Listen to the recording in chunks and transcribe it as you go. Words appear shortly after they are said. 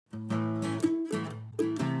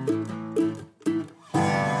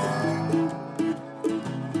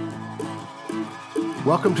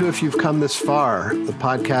Welcome to If You've Come This Far, the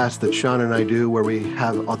podcast that Sean and I do where we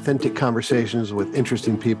have authentic conversations with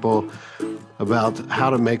interesting people about how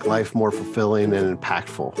to make life more fulfilling and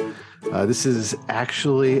impactful. This is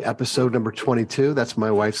actually episode number 22. That's my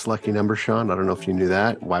wife's lucky number, Sean. I don't know if you knew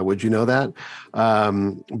that. Why would you know that?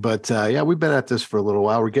 But we've been at this for a little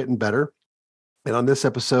while. We're getting better. And on this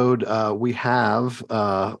episode, we have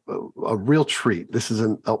a real treat. This is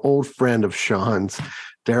an old friend of Sean's,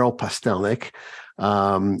 Daryl Pastelnik,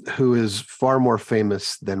 who is far more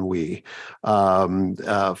famous than we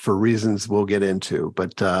for reasons we'll get into.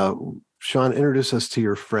 But Sean, introduce us to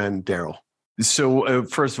your friend, Daryl. So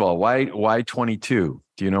first of all, why 22?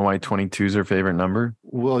 Do you know why 22 is her favorite number?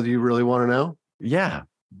 Well, do you really want to know? Yeah.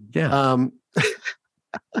 I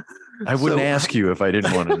wouldn't ask you if I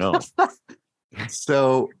didn't want to know.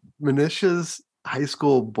 So Manisha's high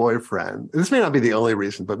school boyfriend, this may not be the only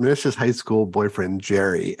reason, but Manisha's high school boyfriend,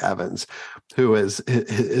 Jerry Evans, who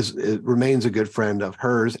remains a good friend of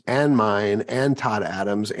hers and mine and Todd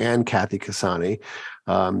Adams and Kathy Kasani,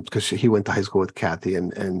 because he went to high school with Kathy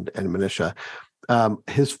and Manisha.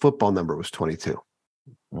 His football number was 22.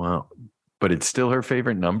 Wow. But it's still her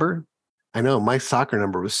favorite number? I know. My soccer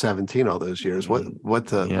number was 17 all those years. What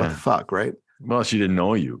the fuck, right? Well, she didn't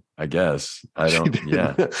know you, I guess. I don't.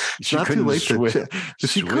 Yeah, it's not too late to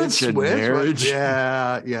she could switch. Marriage.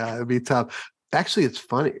 Yeah, it'd be tough. Actually, it's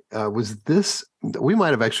funny. We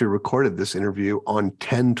might have actually recorded this interview on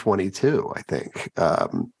 10/22. I think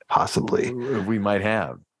possibly we might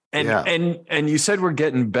have. And you said we're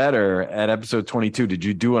getting better at episode 22. Did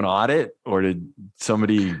you do an audit, or did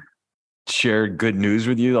somebody share good news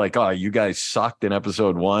with you? Like, oh, you guys sucked in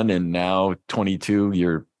episode 1, and now 22,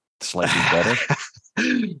 you're slightly better.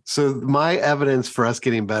 So my evidence for us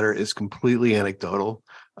getting better is completely anecdotal.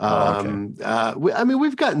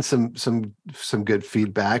 We've gotten some good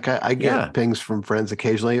feedback. I get pings from friends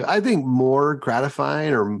occasionally. I think more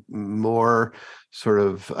gratifying or more sort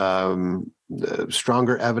of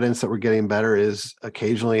stronger evidence that we're getting better is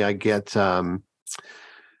occasionally I get, when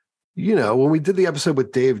we did the episode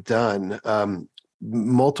with Dave Dunn,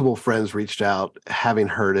 multiple friends reached out having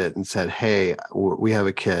heard it and said, hey, we have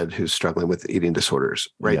a kid who's struggling with eating disorders.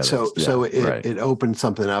 Right. It opened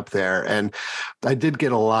something up there. And I did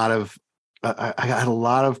get I got a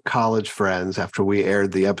lot of college friends after we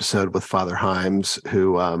aired the episode with Father Himes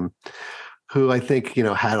who I think,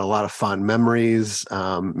 had a lot of fond memories,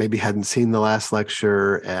 maybe hadn't seen the last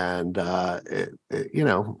lecture. And,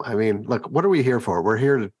 look, what are we here for? We're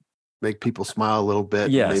here to make people smile a little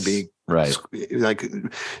bit. Yes. Maybe right.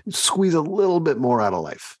 Squeeze a little bit more out of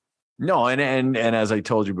life. No, and as I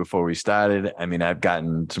told you before we started, I mean, I've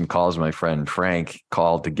gotten some calls. My friend Frank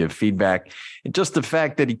called to give feedback. And just the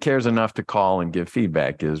fact that he cares enough to call and give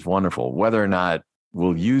feedback is wonderful. Whether or not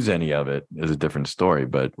we'll use any of it is a different story.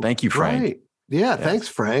 But thank you, Frank. Right. Yeah, thanks,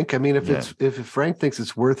 Frank. I mean, if Frank thinks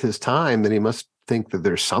it's worth his time, then he must think that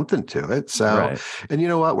there's something to it. So, And you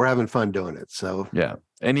know what? We're having fun doing it. So yeah.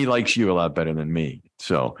 And he likes you a lot better than me.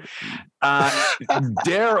 So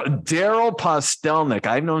Daryl Pastelnik,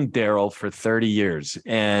 I've known Daryl for 30 years.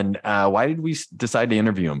 And why did we decide to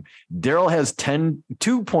interview him? Daryl has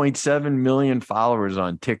 2.7 million followers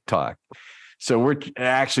on TikTok. So we're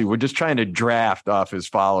just trying to draft off his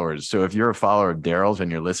followers. So if you're a follower of Daryl's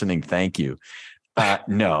and you're listening, thank you.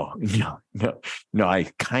 No,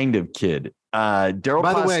 I kind of kid. Daryl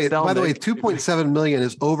Pastelnik. By the way, 2.7 million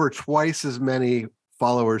is over twice as many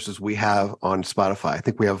followers as we have on Spotify. I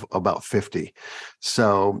think we have about 50.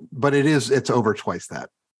 So, but it's over twice that.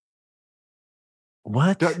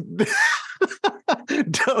 What? Don't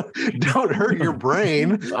hurt your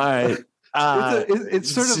brain. All right.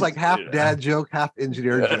 It's sort of like half dad joke, half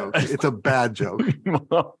engineer joke. It's a bad joke.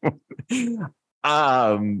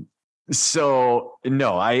 So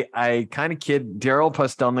no, I kind of kid. Daryl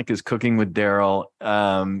Pastelnik is Cooking with Daryl.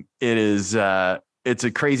 It's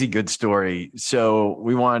a crazy good story. So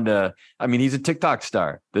we wanted to, he's a TikTok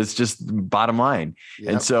star. That's just bottom line.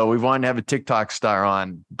 Yep. And so we wanted to have a TikTok star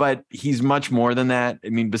on, but he's much more than that. I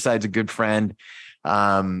mean, besides a good friend,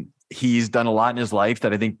 he's done a lot in his life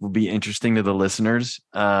that I think will be interesting to the listeners,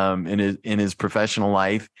 in his professional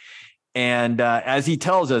life. And as he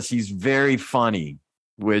tells us, he's very funny,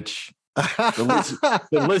 which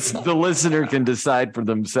the listener can decide for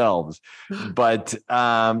themselves. But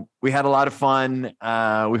we had a lot of fun.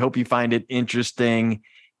 We hope you find it interesting,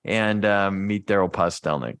 and meet Daryl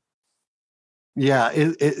Pastelnik. Yeah,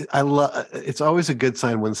 it's always a good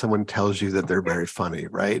sign when someone tells you that they're very funny,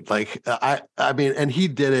 right? Like and he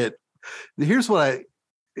did it. Here's what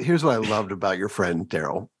I loved about your friend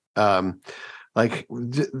Daryl.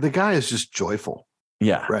 The guy is just joyful.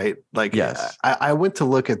 Yeah. Right. Like, yes. I went to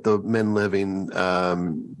look at the Men Living,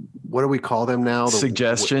 what do we call them now?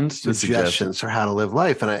 Suggestions for how to live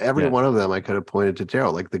life. And every one of them I could have pointed to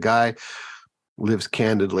Daryl. Like, the guy lives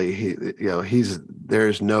candidly.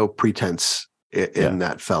 There's no pretense in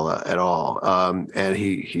that fella at all. And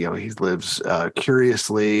he lives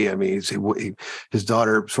curiously. I mean, his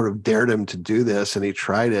daughter sort of dared him to do this, and he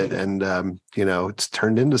tried it, and it's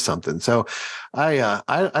turned into something. So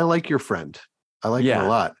I like your friend. I like him a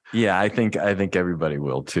lot. Yeah, I think everybody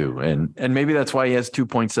will too. And maybe that's why he has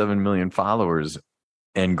 2.7 million followers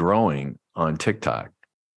and growing on TikTok.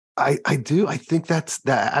 I do. I think that's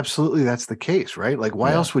absolutely that's the case, right? Like,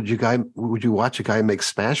 why else would you watch a guy make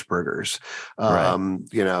smash burgers?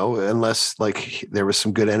 Unless like there was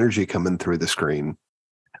some good energy coming through the screen.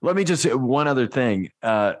 Let me just say one other thing.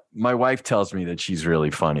 My wife tells me that she's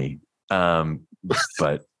really funny.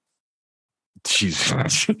 But she's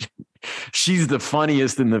the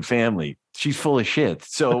funniest in the family. She's full of shit.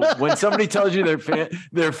 So when somebody tells you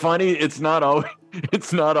they're funny, it's not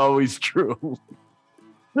always true.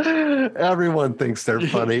 Everyone thinks they're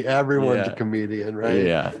funny. Everyone's a comedian, right?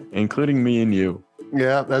 Yeah, including me and you.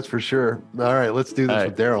 Yeah, that's for sure. All right, let's do this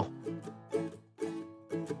with Daryl.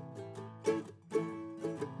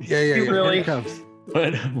 Yeah. Really? Here it comes. Oh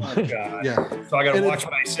God. Yeah. So I got to watch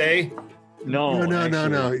what I say. No. And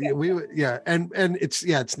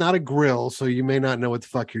it's not a grill, so you may not know what the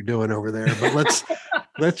fuck you're doing over there. But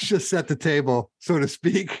let's just set the table, so to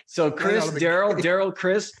speak. So Chris, Daryl,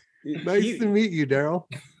 Chris. Nice to meet you, Daryl.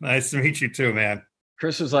 Nice to meet you too, man.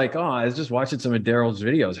 Chris was like, "Oh, I was just watching some of Daryl's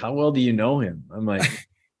videos. How well do you know him?" I'm like,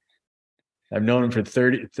 "I've known him for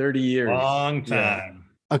 30 years. Long time."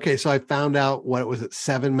 Yeah. Okay, so I found out,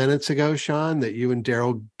 7 minutes ago, Sean, that you and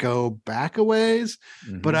Daryl go back a ways,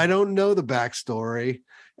 but I don't know the backstory.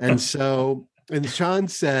 And so, and Sean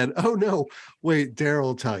said, "Oh no, wait, Daryl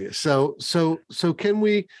will tell you." So can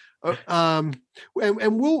we? And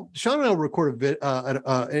Sean and I'll record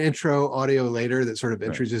an intro audio later that sort of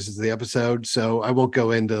introduces the episode. So I won't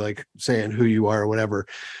go into like saying who you are or whatever.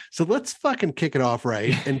 So let's fucking kick it off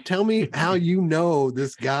right and tell me how you know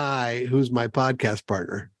this guy who's my podcast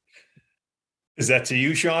partner. Is that to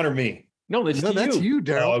you, Sean, or me? No, that's you,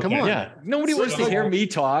 Daryl. Oh, okay. Come on. Yeah, nobody wants to hear me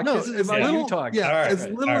talk. No, this is about you talk. Yeah, as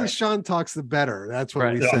little as Sean talks, the better. That's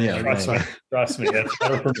what we say. Yeah, trust me. That's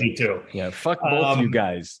better for me too. Yeah, fuck both you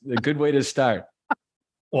guys. A good way to start.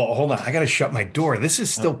 Well, hold on. I got to shut my door. This is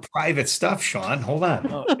still private stuff, Sean. Hold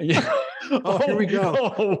on. Here we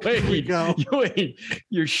go. Oh, wait. Here we go. Wait.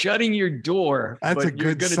 You're shutting your door. That's a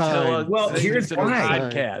good sign. Tell us, well, here's why.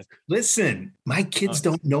 Podcast. Listen, my kids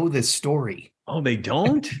don't know this story. Oh, they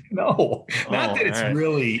don't? No, not that it's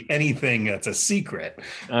really anything that's a secret.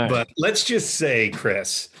 But let's just say,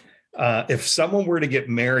 Chris, if someone were to get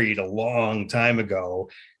married a long time ago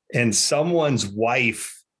and someone's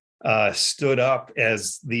wife stood up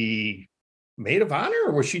as the maid of honor,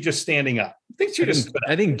 or was she just standing up?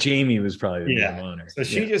 I think Jamie was probably the maid of honor. So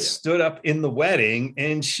she just stood up in the wedding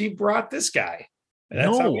and she brought this guy.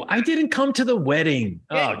 No, I didn't come to the wedding.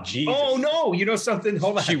 Yeah. Oh, Jesus. Oh, no. You know something?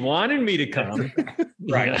 Hold on. She wanted me to come.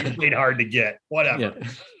 Right. You played hard to get. Whatever. Yeah.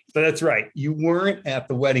 So that's right. You weren't at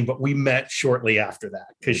the wedding, but we met shortly after that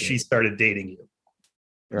because she started dating you.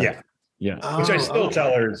 Right. Yeah. Yeah. Which I still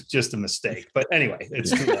tell her is just a mistake. But anyway,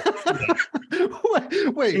 it's too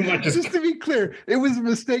late. Wait, just to be clear, it was a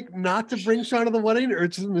mistake not to bring Sean to the wedding, or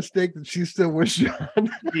it's just a mistake that she's still with Sean?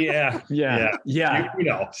 Yeah. You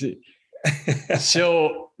know.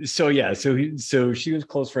 So she was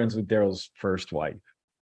close friends with Daryl's first wife.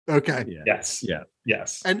 Okay. Yeah.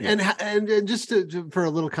 Yes. And just for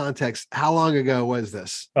a little context, how long ago was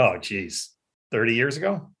this? Oh, geez. 30 years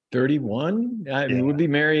ago? 31. I mean, we'll be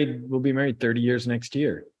married 30 years next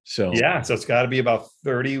year. So so it's got to be about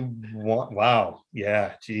 31. Wow.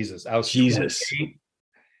 Yeah. Jesus. I was 28.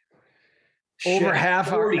 Over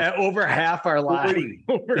half our lives.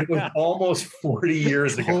 It was almost 40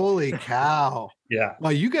 years ago. Holy cow. Yeah.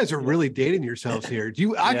 Well, you guys are really dating yourselves here.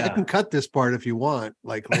 I can cut this part if you want,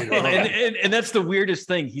 like later on. And that's the weirdest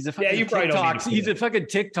thing. He's a fucking he's a fucking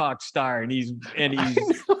TikTok star, and he's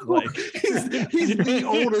like he's the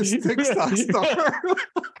oldest TikTok star.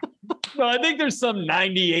 No, I think there's some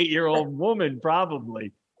 98-year-old woman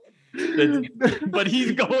probably. But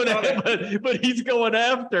he's going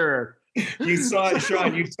after her. You saw,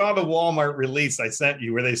 Sean, the Walmart release I sent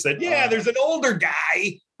you where they said, there's an older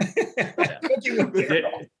guy.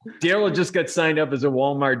 Daryl just got signed up as a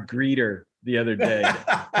Walmart greeter the other day.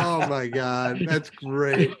 Oh my God. That's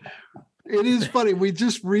great. It is funny. We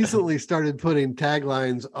just recently started putting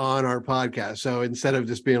taglines on our podcast. So instead of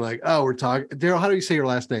just being like, oh, we're talking, Daryl, how do you say your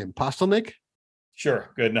last name? Postelnik?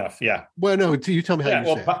 Sure. Good enough. Yeah. Well, no, you tell me how you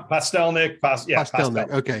say it. Pastelnik.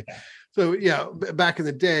 Pastelnik. Okay. So yeah, back in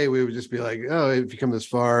the day, we would just be like, "Oh, if you come this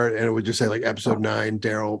far," and it would just say like episode 9,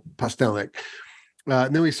 Daryl Pastelnik.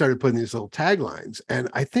 And then we started putting these little taglines, and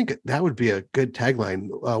I think that would be a good tagline: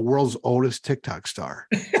 "World's oldest TikTok star."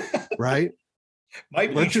 Right?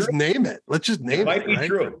 Let's just name it. Let's just name it. Might be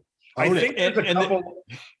true. I think there's a couple.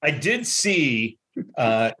 I did see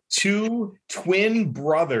 2 twin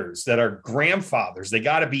brothers that are grandfathers. They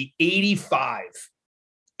got to be 85,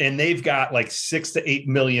 and they've got like 6 to 8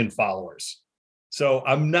 million followers. So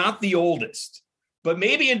I'm not the oldest, but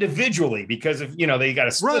maybe individually, because of they got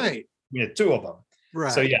to split 2 of them.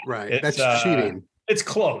 Right. So yeah, right. That's cheating. It's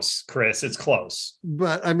close, Chris. It's close.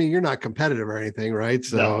 But I mean, you're not competitive or anything, right?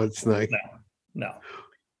 So it's like no.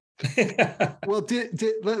 Well,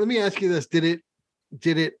 let me ask you this: Did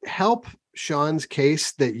it help Sean's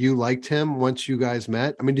case that you liked him once you guys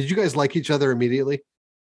met? I mean, did you guys like each other immediately?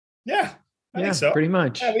 Yeah, I think so. Pretty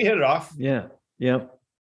much. Yeah, we hit it off. Yeah. Yep.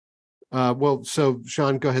 Well, so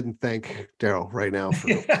Sean, go ahead and thank Daryl right now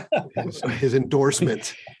for his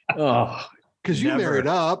endorsement. Oh, because you married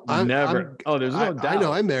up. There's no doubt. I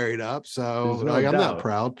know I married up, so I'm not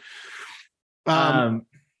proud.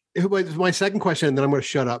 It was my second question, and then I'm going to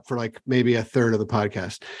shut up for like maybe a third of the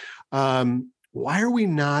podcast. Why are we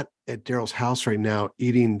not at Daryl's house right now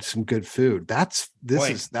eating some good food? That's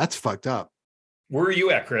fucked up. Where are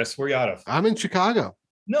you at, Chris? Where are you out of? I'm in Chicago.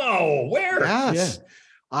 No, where? Yes. Yeah.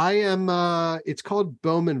 I am. It's called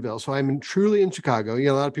Bowmanville, so I'm truly in Chicago.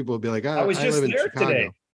 A lot of people will be like, I was just there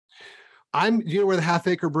today. You know where the Half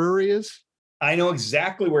Acre Brewery is? I know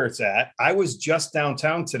exactly where it's at. I was just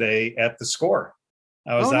downtown today at the Score.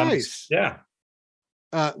 I was nice. Yeah.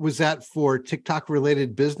 Was that for TikTok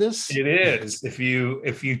related business? It is. If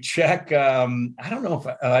you check, I don't know if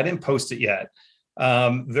I didn't post it yet.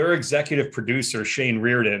 Their executive producer, Shane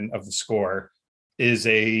Reardon of the Score, is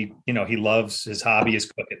he loves, his hobby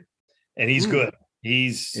is cooking, and he's good.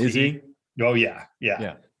 Is he? Oh yeah.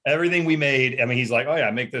 Everything we made. I mean, he's like, oh yeah,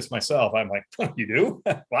 I make this myself. I'm like, oh, you do?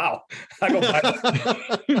 Wow. I go buy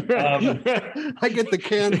I get the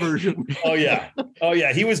canned version. Oh yeah.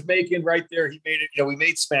 He was making right there. He made it. We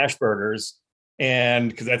made smash burgers, and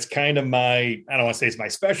because that's kind of I don't want to say it's my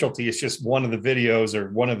specialty. It's just one of the videos or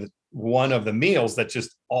one of the meals that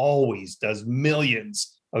just always does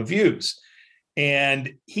millions of views.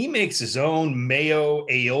 And he makes his own mayo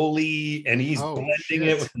aioli, and he's blending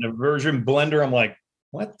it with an immersion blender. I'm like,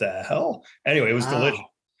 what the hell? Anyway, it was delicious.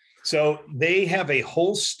 So they have a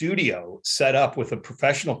whole studio set up with a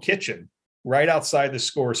professional kitchen right outside the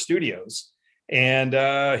Score studios.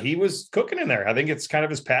 And he was cooking in there. I think it's kind of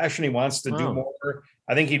his passion. He wants to do more.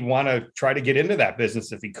 I think he'd want to try to get into that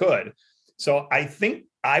business if he could. So I think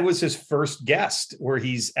I was his first guest where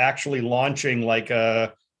he's actually launching like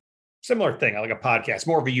a similar thing, like a podcast,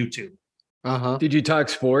 more of a YouTube. Did you talk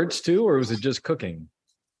sports too, or was it just cooking?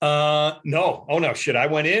 No. Oh no, shit. I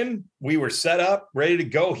went in, we were set up, ready to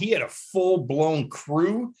go. He had a full blown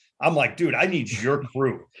crew. I'm like, dude, I need your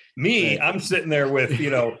crew. Me, I'm sitting there with,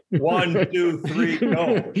 1, 2, 3,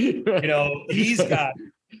 go. He's got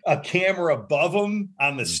a camera above him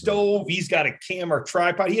on the stove. He's got a camera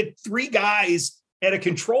tripod. He had 3 guys at a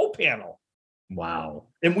control panel. Wow.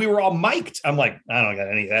 And we were all mic'd. I'm like, I don't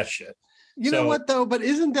got any of that shit. You know what though? But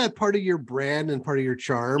isn't that part of your brand and part of your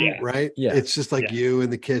charm, right? Yeah. It's just like you in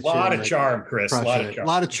the kitchen. A lot of charm, Chris. A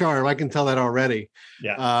lot of charm. I can tell that already.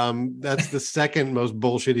 Yeah. That's the second most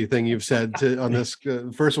bullshitty thing you've said on this.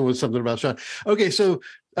 First one was something about Sean. Okay, so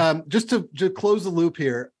just to close the loop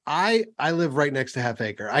here, I live right next to Half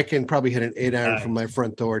Acre. I can probably hit an 8-iron from my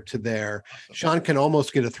front door to there. Sean can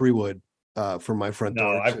almost get a 3-wood. From my front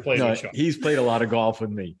door. I've played he's played a lot of golf with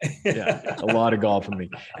me. Yeah, a lot of golf with me.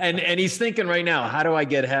 And he's thinking right now, how do I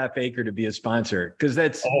get Half Acre to be a sponsor? Because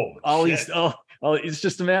that's it's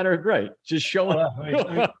just a matter of just showing up.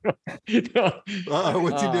 What's he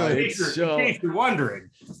doing?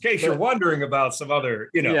 In case you're wondering about some other,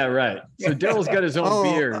 Yeah, right. So Daryl's got his own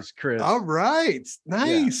beers, Chris. All right.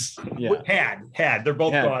 Nice. Yeah. Had. They're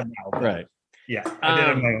both gone now. Right. Yeah. I did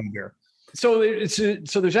have my own beer. So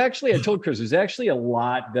there's actually, I told Chris, there's actually a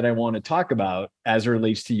lot that I want to talk about as it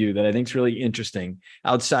relates to you that I think is really interesting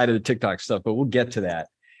outside of the TikTok stuff, but we'll get to that.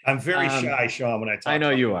 I'm very shy, Sean, when I talk. I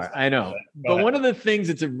know you are. I know. But one of the things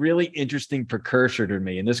that's a really interesting precursor to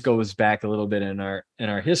me, and this goes back a little bit in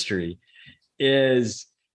our history, is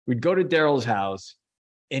we'd go to Daryl's house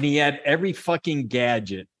and he had every fucking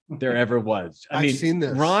gadget there ever was. I've seen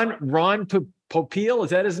this. Ron Popeil,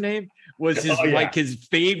 is that his name? Was his his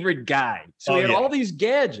favorite guy. So he had all these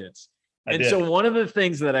gadgets. So one of the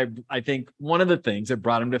things that I think one of the things that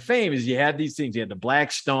brought him to fame is you had these things. He had the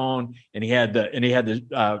Blackstone, and he had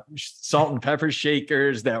the salt and pepper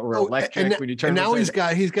shakers that were electric when you turn. And now he's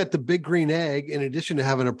got the big green egg. In addition to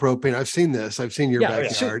having a propane, I've seen this. I've seen your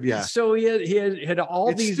backyard. So he had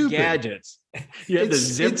all these gadgets. He had the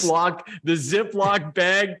Ziploc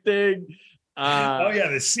bag thing.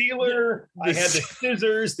 The sealer. I had the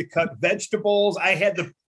scissors to cut vegetables. I had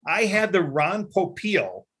the Ron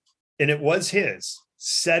Popeil. And it was his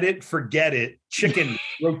set it, forget it,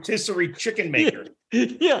 rotisserie chicken maker.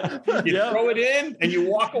 You throw it in and you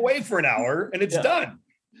walk away for an hour and it's done.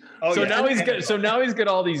 Now he's got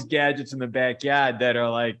all these gadgets in the backyard that are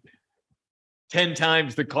like 10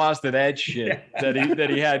 times the cost of that shit that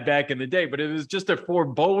he had back in the day. But it was just a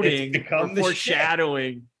foreboding or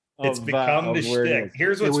foreshadowing. It's become the shtick.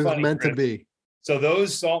 Here's what's funny, meant to be. So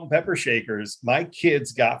those salt and pepper shakers, my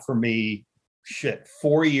kids got for me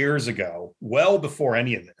 4 years ago, well before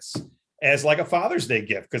any of this, as like a Father's Day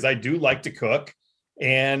gift, because I do like to cook.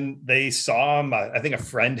 And they saw them. I think a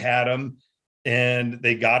friend had them, and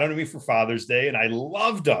they got them to me for Father's Day, and I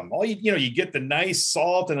loved them. You get the nice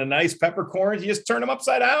salt and the nice peppercorns. You just turn them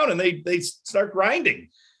upside down, and they start grinding.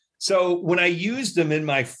 So when I used them in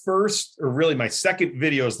my first, or really my second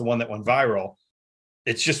video is the one that went viral.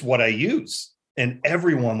 It's just what I use, and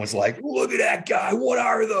everyone was like, "Look at that guy! What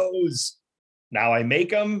are those?" Now I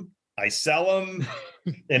make them, I sell them,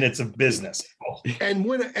 and it's a business. And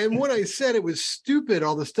when I said it was stupid,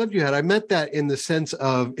 all the stuff you had, I meant that in the sense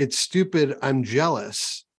of it's stupid. I'm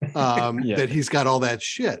jealous that he's got all that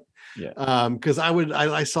shit. Yeah. Because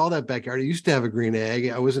I saw that backyard. I used to have a green egg.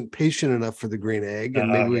 I wasn't patient enough for the green egg, and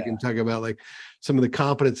maybe we can talk about like some of the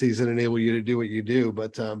competencies that enable you to do what you do.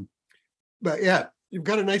 But yeah, you've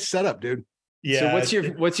got a nice setup, dude. Yeah.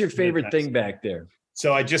 So what's your favorite thing back there?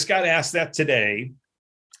 So I just got asked that today,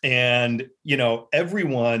 and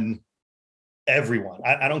everyone,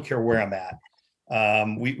 I don't care where I'm at. I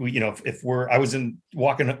was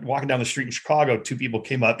walking down the street in Chicago, two people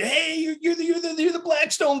came up. Hey, you're the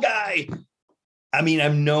Blackstone guy. I mean,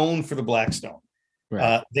 I'm known for the Blackstone.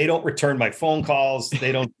 Right. They don't return my phone calls.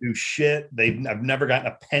 They don't do shit. I've never gotten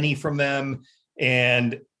a penny from them.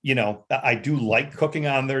 And, I do like cooking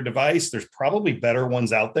on their device. There's probably better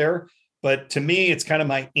ones out there. But to me, it's kind of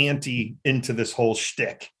my ante into this whole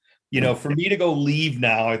shtick. For me to go leave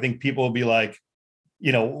now, I think people will be like,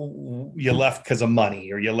 you left because of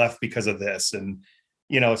money, or you left because of this. And,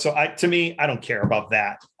 so to me, I don't care about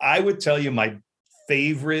that. I would tell you my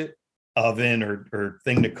favorite oven or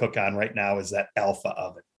thing to cook on right now is that Alpha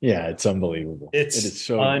oven. Yeah, it's unbelievable. It's a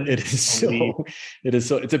pizza.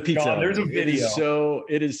 John, there's a video.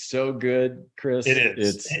 It is so good, Chris. It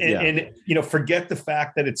is. And forget the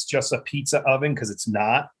fact that it's just a pizza oven, because it's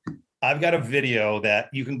not. I've got a video that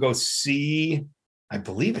you can go see. I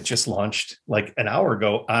believe it just launched like an hour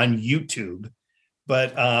ago on YouTube,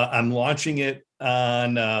 but I'm launching it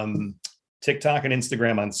on TikTok and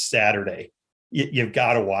Instagram on Saturday. You've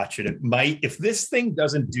got to watch it. It might, if this thing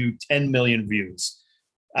doesn't do 10 million views.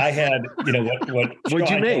 I had, what what'd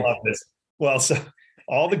you make? Love this. Well, so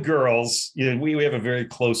all the girls, we have a very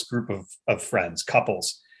close group of friends,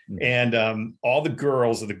 couples, and all the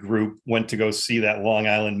girls of the group went to go see that Long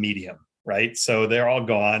Island medium, right? So they're all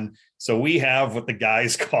gone. So we have what the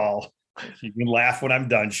guys call, you can laugh when I'm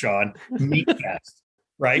done, Sean, meat fest,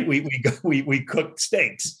 right? We cooked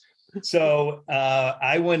steaks. So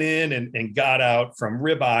I went in and got out from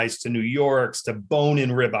ribeyes to New York's to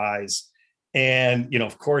bone-in ribeyes. And,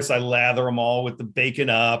 of course, I lather them all with the bacon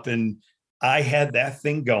up. And I had that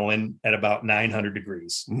thing going at about 900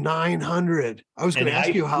 degrees. 900. I was going to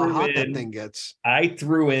ask you how hot that thing gets. I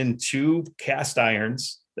threw in 2 cast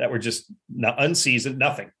irons that were just unseasoned,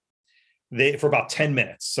 nothing. For about 10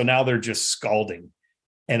 minutes. So now they're just scalding.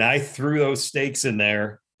 And I threw those steaks in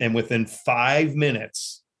there, and within 5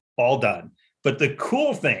 minutes, all done. But the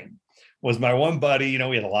cool thing was my one buddy,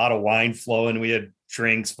 we had a lot of wine flowing. We had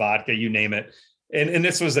drinks, vodka, you name it. And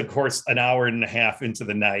this was, of course, an hour and a half into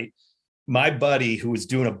the night. My buddy, who was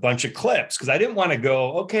doing a bunch of clips, because I didn't want to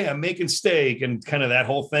go, okay, I'm making steak and kind of that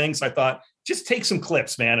whole thing. So I thought, just take some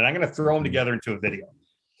clips, man, and I'm going to throw them together into a video.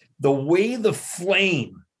 The way the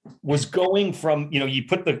flame was going from, you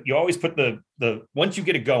always put the once you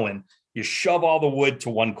get it going, you shove all the wood to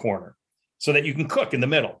one corner so that you can cook in the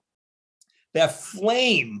middle. That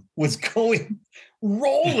flame was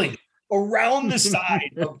rolling around the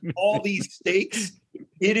side of all these steaks.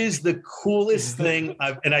 It is the coolest thing.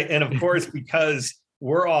 And of course, because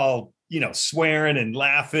we're all, swearing and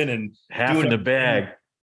laughing and half in the bag.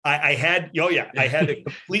 I had to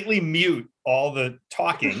completely mute all the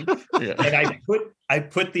talking, and I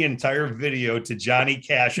put the entire video to Johnny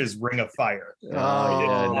Cash's Ring of Fire.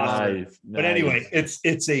 Nice. But anyway,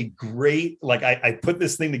 it's a great, like, I put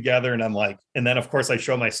this thing together, and I'm like, and then of course I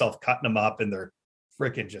show myself cutting them up, and they're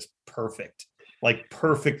freaking just perfect, like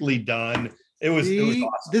perfectly done. It was awesome.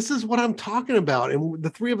 This is what I'm talking about. And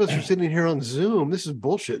the three of us are sitting here on Zoom. This is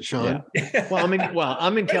bullshit, Sean. Yeah. I'm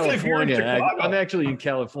in California. I'm actually in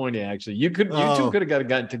California, actually. You two could have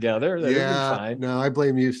gotten together. That would have been fine. No, I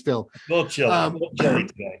blame you still. A little chilly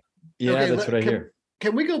today. Yeah, okay, that's what I hear.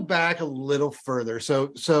 Can we go back a little further? So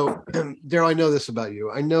Daryl, I know this about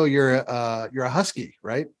you. I know you're a Husky,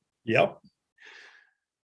 right? Yep.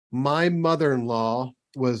 My mother-in-law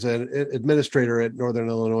was an administrator at Northern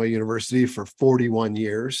Illinois University for 41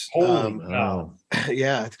 years. Wow.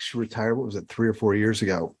 Yeah, I think she retired. What was it, 3 or 4 years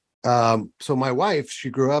ago? So my wife, she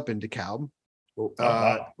grew up in DeKalb,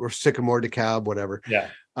 or Sycamore, DeKalb, whatever. Yeah.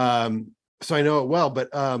 So I know it well. But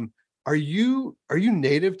are you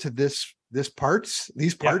native to these parts?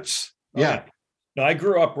 Yeah. No, I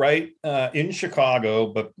grew up right in Chicago,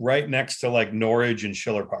 but right next to like Norridge and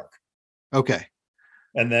Schiller Park. Okay.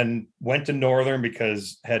 And then went to Northern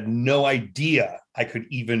because had no idea I could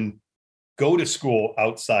even go to school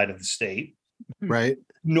outside of the state. Right.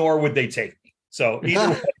 Nor would they take me. So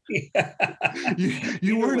either way,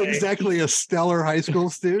 you weren't exactly a stellar high school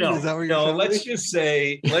student. No, is that what you're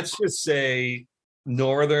saying? let's just say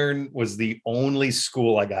Northern was the only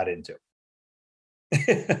school I got into.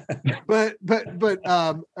 but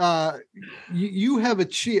you have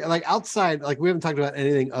achieved, like, outside, like, we haven't talked about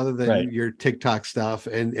anything other than your TikTok stuff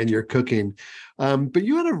and your cooking, but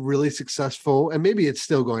you had a really successful, and maybe it's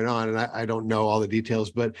still going on, and I don't know all the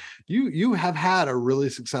details, but you have had a really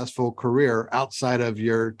successful career outside of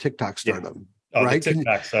your TikTok stardom. Right? The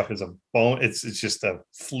TikTok stuff is a bone. It's just a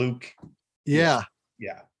fluke. Yeah.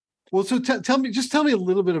 Well, so tell me a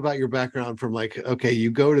little bit about your background from, like, okay, you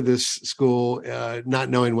go to this school not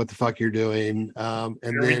knowing what the fuck you're doing, and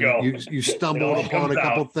then you stumbled upon a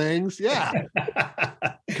couple things. Yeah.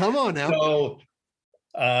 Come on now. So,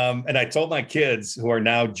 and I told my kids, who are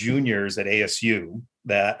now juniors at ASU,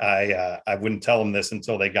 that I wouldn't tell them this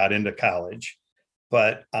until they got into college,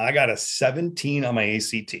 but I got a 17 on my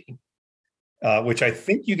ACT, which I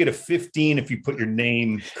think you get a 15 if you put your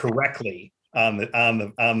name correctly on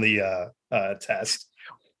the test,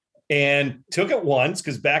 and took it once,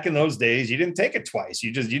 because back in those days you didn't take it twice.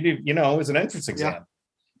 You did, it was an entrance exam. Yeah.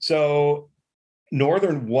 So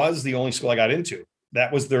Northern was the only school I got into.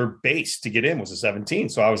 That was their base to get in, was a 17.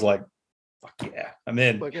 So I was like, fuck yeah, I'm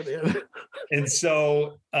in. And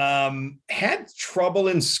so had trouble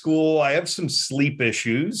in school. I have some sleep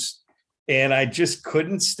issues, and I just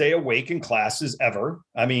couldn't stay awake in classes ever.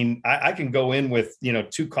 I mean, I can go in with,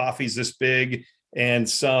 2 coffees this big and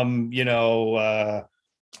some,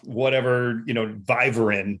 whatever,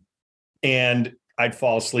 Vivarin, and I'd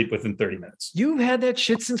fall asleep within 30 minutes. You've had that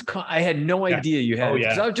shit since I had no idea you had it.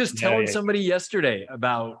 I was just telling somebody yesterday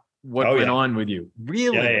about what went on with you.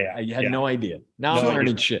 Really? I had no idea. Now I'm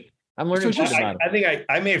learning shit. I'm learning shit about it. I think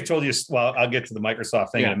I may have told you, well, I'll get to the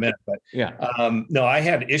Microsoft thing in a minute, but no, I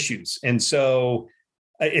had issues. And so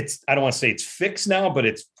I don't want to say it's fixed now, but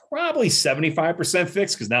it's probably 75%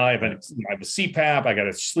 fixed, because now I have a CPAP. I got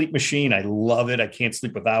a sleep machine. I love it. I can't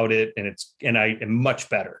sleep without it. And I am much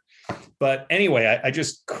better. But anyway, I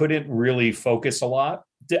just couldn't really focus a lot.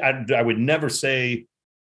 I would never say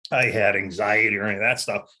I had anxiety or any of that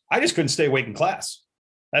stuff. I just couldn't stay awake in class.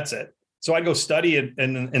 That's it. So I'd go study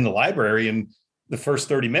in the library, and the first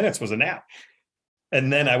 30 minutes was a nap.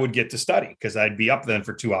 And then I would get to study, because I'd be up then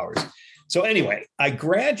for 2 hours. So anyway, I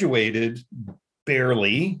graduated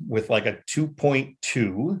barely with like a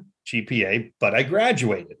 2.2 GPA, but I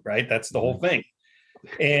graduated, right? That's the whole thing.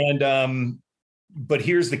 And, but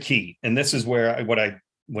here's the key. And this is where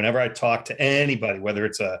whenever I talk to anybody, whether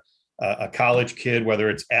it's a college kid, whether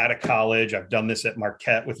it's at a college, I've done this at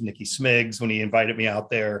Marquette with Nicky Smiggs when he invited me out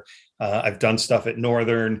there. I've done stuff at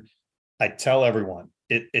Northern. I tell everyone,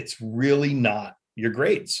 it's really not your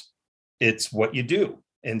grades. It's what you do.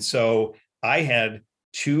 And so I had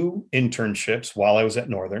 2 internships while I was at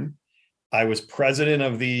Northern. I was president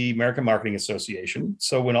of the American Marketing Association.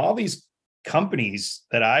 So when all these companies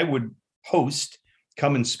that I would host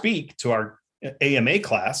come and speak to our AMA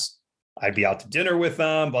class, I'd be out to dinner with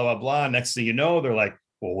them, blah, blah, blah. Next thing you know, they're like,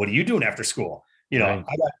 well, what are you doing after school? I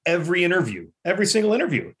got every single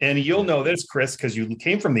interview. And you'll know this, Chris, because you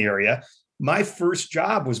came from the area. My first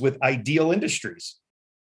job was with Ideal Industries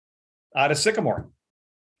out of Sycamore.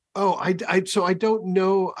 Oh, so I don't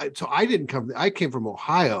know. So I didn't come. I came from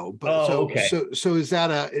Ohio, but so is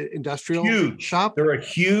that a industrial shop? They're a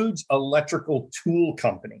huge electrical tool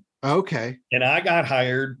company. Okay. And I got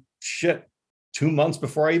hired 2 months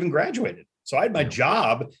before I even graduated. So I had my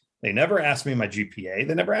job. They never asked me my GPA.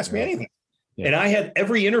 They never asked me anything. Yeah. And I had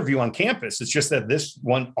every interview on campus. It's just that this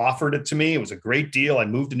one offered it to me. It was a great deal. I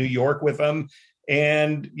moved to New York with them.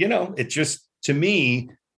 And, it just, to me,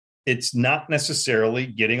 it's not necessarily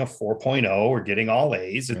getting a 4.0 or getting all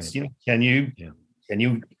A's. It's, can you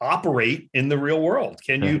operate in the real world?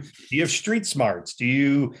 Do you have street smarts? Can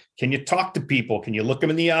you talk to people? Can you look them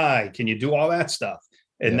in the eye? Can you do all that stuff?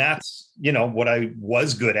 And that's, what I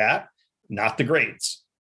was good at, not the grades.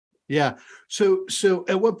 Yeah. So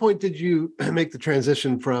at what point did you make the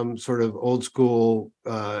transition from sort of old school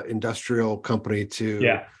industrial company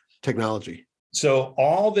to technology? So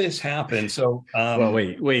all this happened. So well,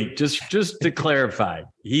 wait, just to clarify,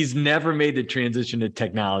 he's never made the transition to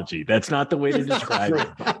technology. That's not the way to describe it.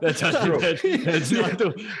 That's not the way to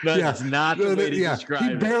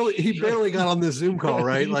describe it. He barely got on the Zoom call,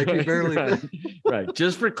 right? Like he barely right.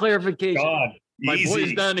 Just for clarification. God, my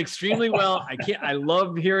boy's done extremely well. I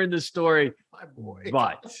love hearing the story. My boy.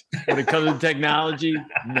 But when it comes to technology,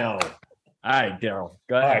 no. All right, Daryl,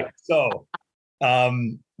 go ahead. All right, so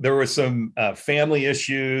there were some family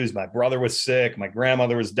issues. My brother was sick. My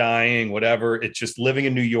grandmother was dying, whatever. It's just living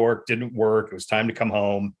in New York didn't work. It was time to come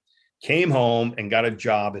home. Came home and got a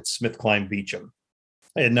job at SmithKline Beecham.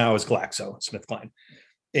 And now it's Glaxo, SmithKline.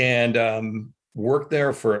 And worked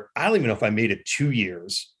there for, I don't even know if I made it 2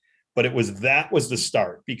 years, but that was the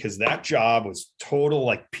start, because that job was total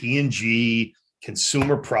like P&G,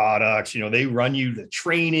 consumer products. They run you the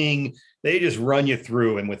training. They just run you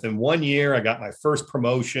through. And within 1 year, I got my first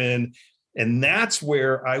promotion. And that's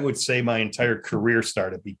where I would say my entire career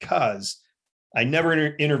started, because I never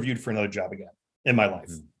interviewed for another job again in my life,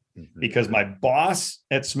 because my boss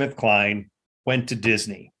at SmithKline went to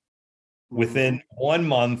Disney. Within 1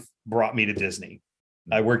 month, brought me to Disney.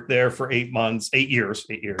 I worked there for 8 years,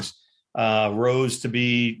 rose to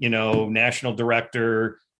be, national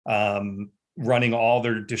director, running all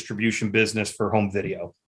their distribution business for home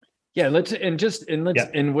video. Yeah,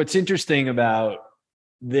 and what's interesting about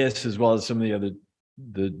this, as well as some of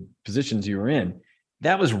the positions you were in,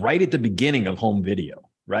 that was right at the beginning of home video,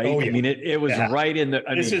 right? Oh, yeah. I mean, it was right in the.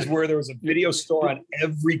 This is where there was a video store on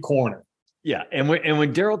every corner. Yeah, and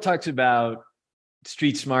when Daryl talks about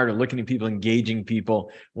street smart or looking at people, engaging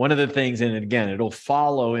people, one of the things, and again, it'll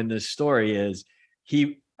follow in this story, is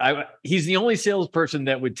he's the only salesperson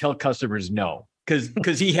that would tell customers no.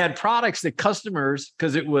 Because he had products that customers,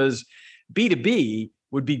 because it was B2B,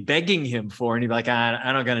 would be begging him for, and he'd be like,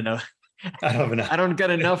 I don't got enough. I don't got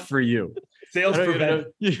enough for you. Sales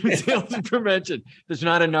prevention. There's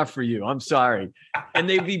not enough for you. I'm sorry. And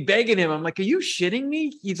they'd be begging him. I'm like, are you shitting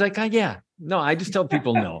me? He's like, yeah. No, I just tell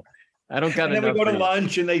people no. I don't got enough. And then we go to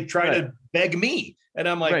lunch and they try to beg me. And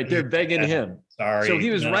I'm like, they're begging him. Sorry. So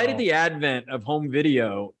he was right at the advent of home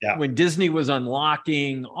video when Disney was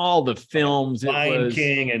unlocking all the films. Lion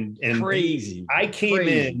King and crazy. I came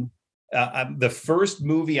in, the first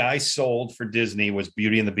movie I sold for Disney was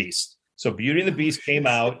Beauty and the Beast. So Beauty and the Beast came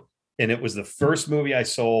out, and it was the first movie I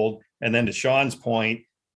sold. And then to Sean's point,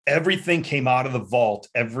 everything came out of the vault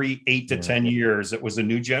every 8 to 10 years. It was a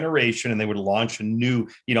new generation, and they would launch a new,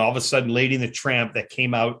 all of a sudden Lady and the Tramp that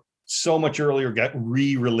came out so much earlier got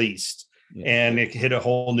re-released and it hit a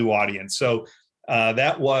whole new audience. So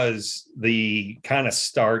that was the kind of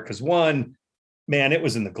start, because it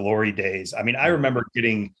was in the glory days. I mean, I remember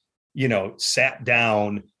getting, sat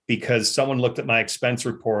down because someone looked at my expense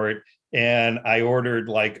report and I ordered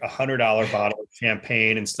like $100 bottle of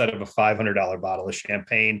champagne instead of a $500 bottle of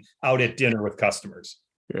champagne out at dinner with customers.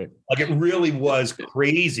 Right. Like, it really was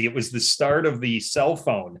crazy. It was the start of the cell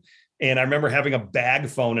phone. And I remember having a bag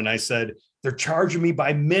phone, and I said, they're charging me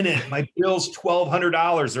by minute. My bill's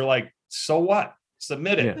 $1,200. They're like, so what?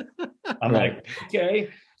 Submit it. Yeah. I'm like, okay.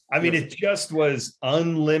 I mean, it just was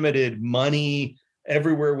unlimited money.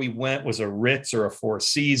 Everywhere we went was a Ritz or a Four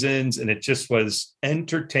Seasons. And it just was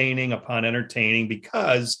entertaining upon entertaining,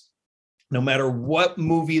 because no matter what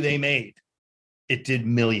movie they made, it did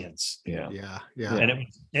millions. Yeah. And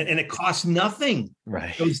it cost nothing.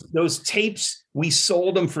 Right. Those tapes, we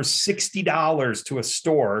sold them for $60 to a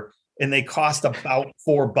store, and they cost about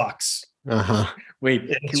 $4. Wait,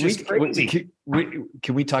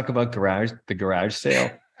 can we talk about the garage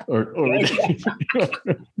sale? Or would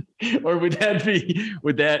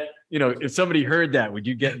that if somebody heard that, would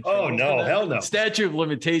you get in trouble? Oh no, hell no. Statute of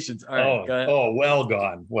limitations. All right, go ahead.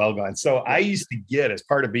 Well gone. So I used to get, as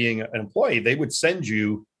part of being an employee, they would send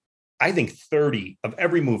you I think 30 of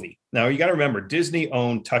every movie. Now you got to remember, Disney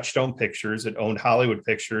owned Touchstone Pictures, it owned Hollywood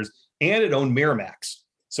Pictures, and it owned Miramax.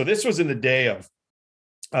 So this was in the day of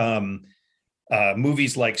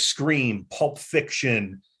movies like Scream, Pulp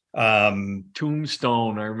Fiction,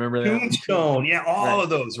 Tombstone. I remember that. Tombstone. Yeah. All of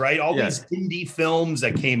those, right? All these indie films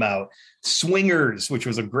that came out. Swingers, which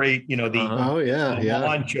was a great, the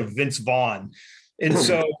launch of Vince Vaughn. And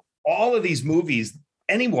so all of these movies,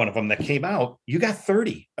 any one of them that came out, you got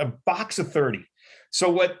 30, a box of 30. So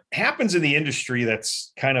what happens in the industry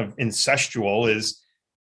that's kind of incestual is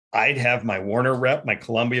I'd have my Warner rep, my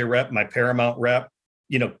Columbia rep, my Paramount rep,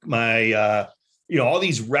 my, all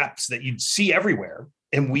these reps that you'd see everywhere,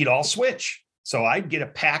 and we'd all switch. So I'd get a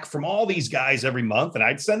pack from all these guys every month, and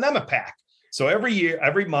I'd send them a pack. So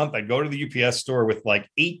every month I'd go to the UPS store with like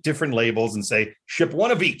 8 different labels and say, ship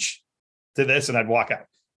one of each to this. And I'd walk out,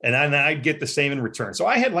 and then I'd get the same in return. So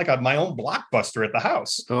I had like my own Blockbuster at the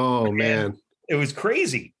house. Oh, man. It was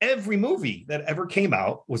crazy. Every movie that ever came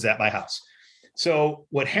out was at my house. So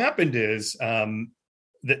what happened is, and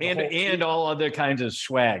all other kinds of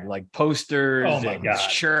swag, like posters and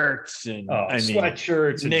shirts and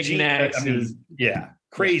sweatshirts and knickknacks.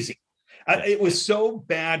 Crazy. It was so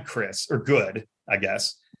bad, Chris, or good, I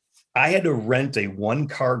guess. I had to rent a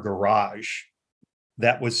 1-car garage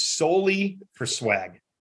that was solely for swag.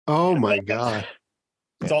 Oh my God.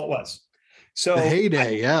 That's all it was. So the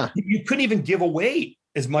heyday, you couldn't even give away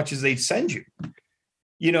as much as they'd send you.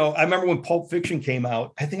 I remember when Pulp Fiction came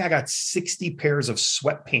out, I think I got 60 pairs of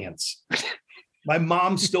sweatpants. My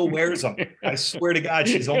mom still wears them. I swear to God,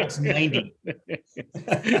 she's almost 90.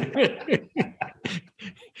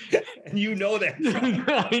 And you know that.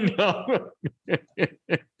 I know.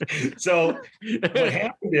 So what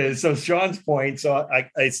happened is, Sean's point, so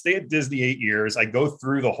I stay at Disney 8 years. I go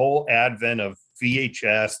through the whole advent of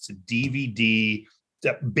VHS to DVD,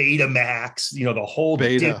 to Betamax, the whole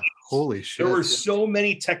Beta. Holy shit. There were so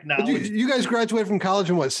many technologies. You guys graduated from college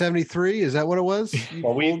in what, 73? Is that what it was?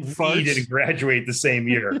 Well, we didn't graduate the same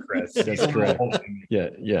year, Chris. That's correct.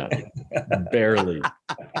 Yeah. Barely.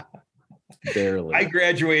 I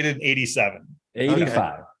graduated in 87.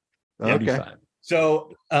 85. Okay. 85.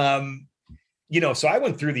 So, so I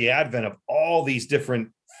went through the advent of all these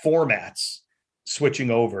different formats switching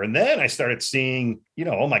over. And then I started seeing,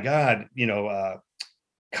 oh my God,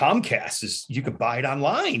 Comcast is, you could buy it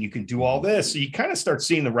online. You can do all this. So you kind of start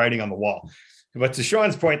seeing the writing on the wall. But to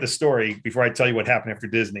Sean's point, the story, before I tell you what happened after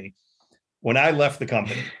Disney, when I left the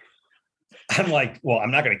company, I'm like, well,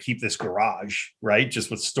 I'm not going to keep this garage, right? Just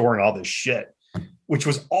with storing all this shit, which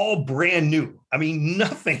was all brand new. I mean,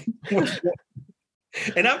 nothing.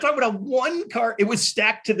 And I'm talking about 1 car. It was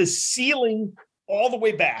stacked to the ceiling all the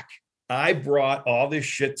way back. I brought all this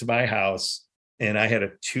shit to my house, and I had a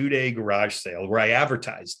 2-day garage sale where I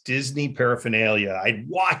advertised Disney paraphernalia. I had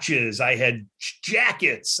watches, I had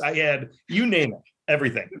jackets, I had, you name it,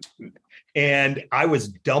 everything. And I was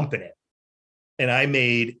dumping it. And I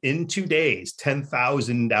made, in 2 days,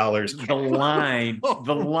 $10,000.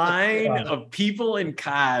 The line of people in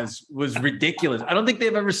cars was ridiculous. I don't think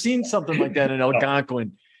they've ever seen something like that in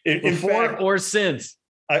Algonquin before or since.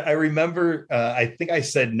 I remember, I think I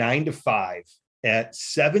said 9 to 5. At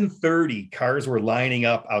 7:30, cars were lining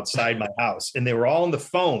up outside my house, and they were all on the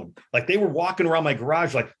phone. Like they were walking around my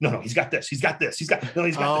garage, like, no, he's got this. He's got this. He's got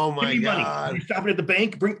this. Oh my God. He's stopping at the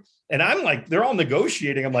bank. And I'm like, they're all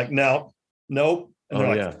negotiating. I'm like, no, nope. And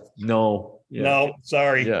they're like, no,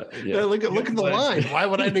 sorry. Yeah. Look at the line. Why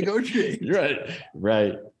would I negotiate?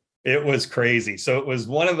 Right. It was crazy. So it was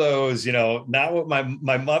one of those, not what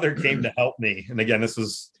my mother came to help me. And again, this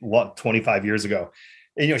was 25 years ago.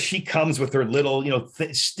 And, she comes with her little,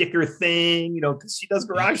 sticker thing, because she does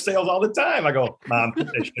garage sales all the time. I go, Mom, put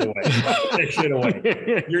that shit away. Put that shit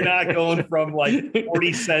away. You're not going from like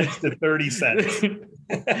 40 cents to 30 cents.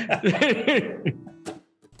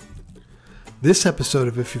 This episode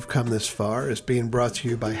of If You've Come This Far is being brought to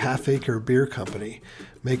you by Half Acre Beer Company,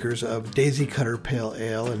 makers of Daisy Cutter Pale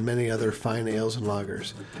Ale and many other fine ales and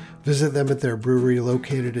lagers. Visit them at their brewery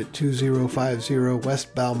located at 2050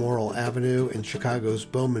 West Balmoral Avenue in Chicago's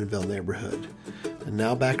Bowmanville neighborhood. And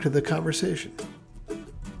now back to the conversation.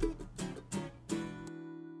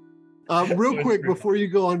 Real quick, before you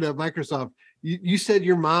go on to Microsoft, you said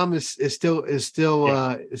your mom is still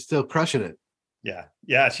crushing it.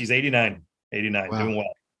 Yeah. She's 89, wow. Doing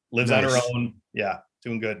well. Lives nice. On her own. Yeah.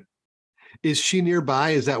 Doing good. Is she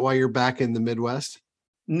nearby? Is that why you're back in the Midwest?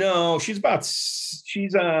 No, she's about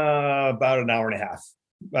an hour and a half,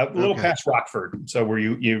 a little past Rockford. So where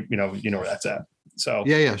you know where that's at. So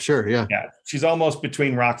yeah, sure. Yeah. She's almost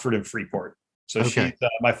between Rockford and Freeport. So she's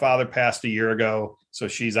my father passed a year ago, so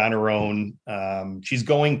she's on her own. She's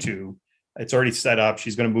going to. It's already set up.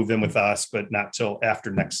 She's going to move in with us, but not till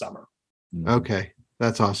after next summer. Okay,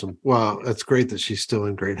 that's awesome. Wow, that's great that she's still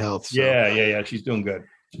in great health. So. Yeah. She's doing good.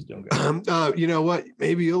 She's doing good. You know what?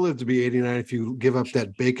 Maybe you'll live to be 89 if you give up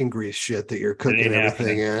that bacon grease shit that you're cooking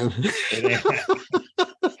everything in.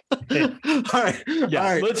 All right. Yeah. All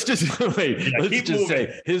right. Let's just wait. Yeah, let's just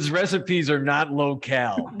say his recipes are not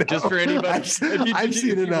low-cal. No, just for anybody. I've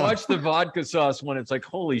seen enough. You watch the vodka sauce one, it's like,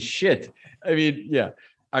 holy shit. I mean, yeah,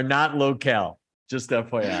 are not low-cal. Just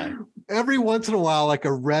FYI. Every once in a while, like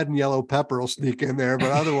a red and yellow pepper will sneak in there,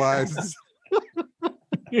 but otherwise.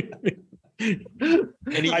 And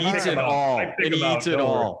he eats it all. And he eats it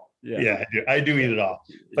all. Yeah, I do eat it all.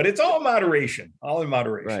 But it's all moderation. All in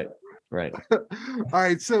moderation. Right. All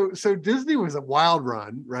right. So Disney was a wild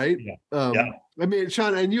run, right? Yeah. I mean,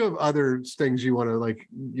 Sean, and you have other things you want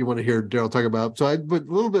to hear Daryl talk about. So but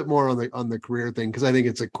a little bit more on the career thing, because I think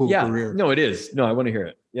it's a cool career. No, it is. No, I want to hear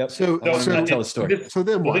it. Yep. So tell a story. So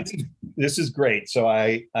then what? This is great. So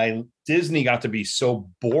I Disney got to be so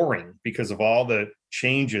boring because of all the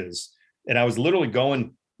changes. And I was literally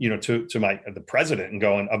going, to the president and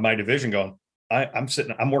going of my division going,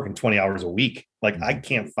 I'm working 20 hours a week. Like I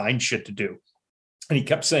can't find shit to do. And he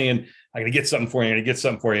kept saying, I'm going to get something for you.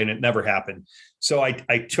 And it never happened. So I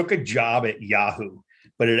took a job at Yahoo,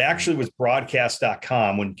 but it actually was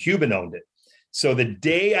broadcast.com when Cuban owned it. So the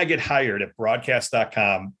day I get hired at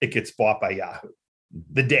broadcast.com, it gets bought by Yahoo.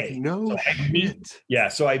 The day. No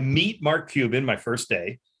shit. So I meet Mark Cuban my first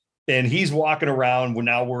day. And he's walking around, we're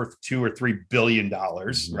now worth $2 or $3 billion,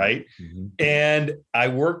 right? Mm-hmm. And I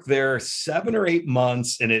worked there 7 or 8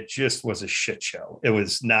 months, and it just was a shit show. It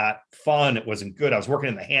was not fun. It wasn't good. I was working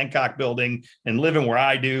in the Hancock building and living where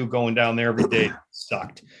I do, going down there every day. It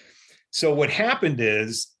sucked. So what happened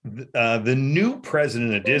is the new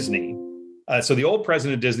president of Disney, so the old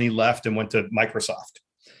president of Disney left and went to Microsoft.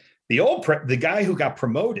 The guy who got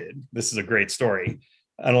promoted, this is a great story.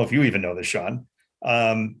 I don't know if you even know this, Sean.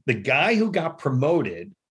 The guy who got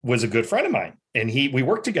promoted was a good friend of mine, and we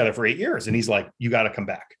worked together for 8 years, and he's like, you got to come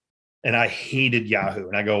back. And I hated Yahoo.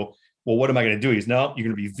 And I go, well, what am I going to do? He's no, you're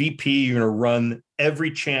going to be VP. You're going to run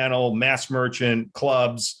every channel, mass merchant,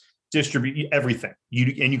 clubs, distribute everything.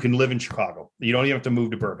 And you can live in Chicago. You don't even have to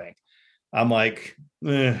move to Burbank. I'm like,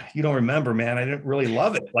 you don't remember, man. I didn't really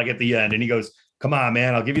love it. Like at the end. And he goes, come on,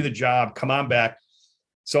 man, I'll give you the job. Come on back.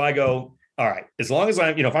 So I go, all right, as long as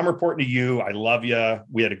if I'm reporting to you, I love you.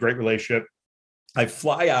 We had a great relationship. I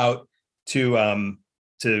fly out to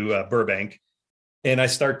Burbank, and I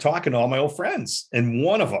start talking to all my old friends. And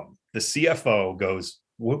one of them, the CFO, goes,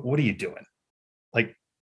 what are you doing? Like,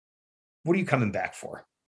 what are you coming back for?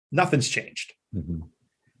 Nothing's changed. Mm-hmm.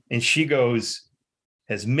 And she goes,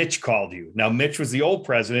 has Mitch called you? Now, Mitch was the old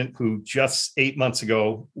president who just 8 months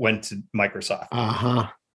ago went to Microsoft. Uh-huh.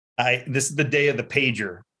 This is the day of the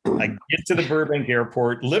pager. I get to the Burbank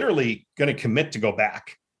airport, literally going to commit to go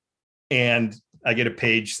back. And I get a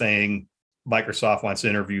page saying Microsoft wants to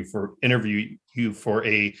interview you for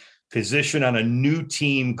a position on a new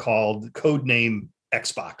team called Codename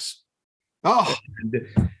Xbox. Oh,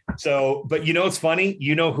 so, but it's funny,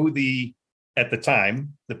 who at the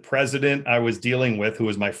time, the president I was dealing with, who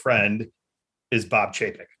was my friend, is Bob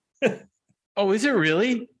Chapek. Oh, is it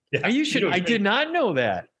really? Yeah. Are you sure? I did not know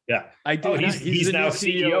that. Yeah, I do. He's now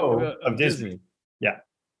CEO of Disney. Yeah.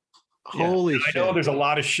 Holy shit. I know there's a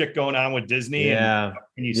lot of shit going on with Disney. Yeah.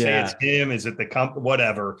 And you say it's him, is it the company,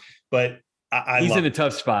 whatever. But he's in a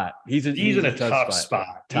tough spot. He's in a tough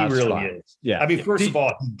spot. He really is. Yeah. I mean, first of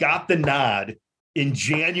all, he got the nod in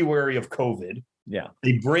January of COVID. Yeah.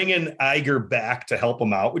 They bring in Iger back to help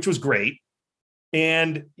him out, which was great.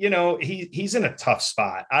 And, he's in a tough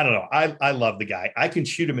spot. I don't know. I love the guy. I can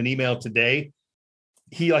shoot him an email today.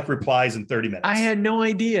 He replies in 30 minutes. I had no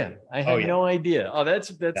idea. No idea. Oh, that's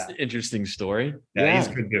an interesting story. Yeah, he's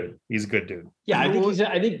a good dude. He's a good dude. Yeah, I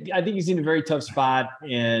think he's in a very tough spot,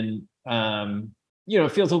 and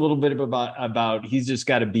it feels a little bit about he's just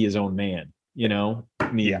got to be his own man.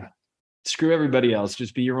 I mean, screw everybody else.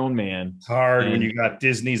 Just be your own man. It's hard when you got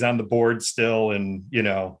Disney's on the board still, and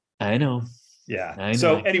I know. Yeah. I know.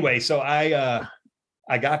 So anyway,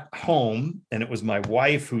 I got home, and it was my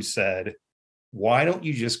wife who said, why don't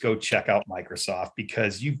you just go check out Microsoft?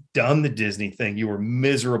 Because you've done the Disney thing. You were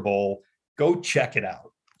miserable. Go check it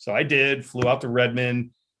out. So I did, flew out to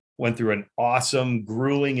Redmond, went through an awesome,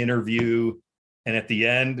 grueling interview. And at the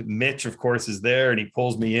end, Mitch, of course, is there, and he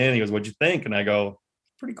pulls me in. He goes, what'd you think? And I go,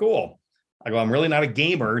 pretty cool. I go, I'm really not a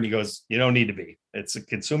gamer. And he goes, you don't need to be. It's a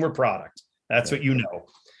consumer product. That's what you know.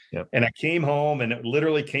 Yep. And I came home and it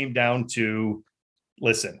literally came down to,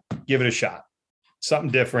 listen, give it a shot,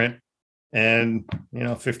 something different. And,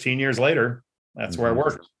 15 years later, that's where I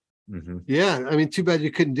worked. Mm-hmm. Yeah. I mean, too bad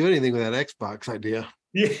you couldn't do anything with that Xbox idea.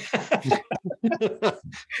 Yeah.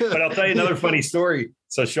 But I'll tell you another funny story.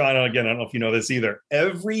 So Sean, again, I don't know if you know this either.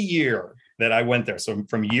 Every year that I went there, so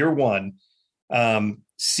from year one,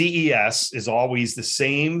 CES is always the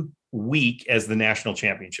same week as the national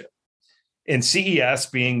championship. And CES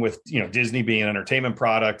being with, Disney being an entertainment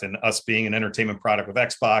product and us being an entertainment product with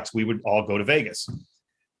Xbox, we would all go to Vegas.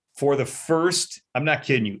 For the first, I'm not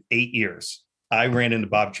kidding you, 8 years, I ran into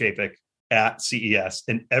Bob Chapek at CES.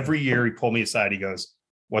 And every year he pulled me aside. He goes,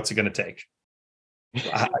 what's it going to take?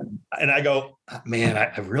 And I go, man,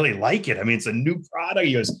 I really like it. I mean, it's a new product.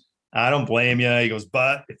 He goes, I don't blame you. He goes,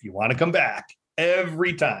 but if you want to come back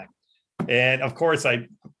every time. And of course I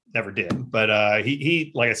never did, but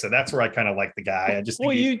he, like I said, that's where I kind of like the guy. I just,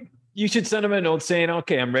 you should send him a note saying,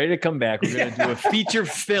 okay, I'm ready to come back. We're going to do a feature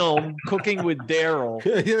film, Cooking with Daryl.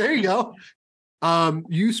 Yeah, there you go.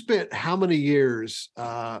 You spent how many years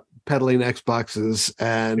peddling Xboxes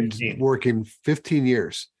and 15. Working 15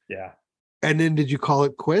 years? Yeah. And then did you call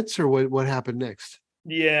it quits or what happened next?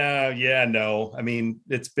 Yeah, no. I mean,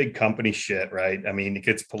 it's big company shit, right? I mean, it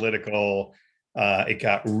gets political. It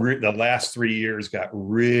got the last 3 years got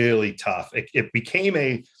really tough. It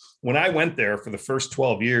became when I went there for the first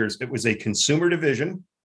 12 years, it was a consumer division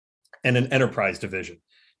and an enterprise division.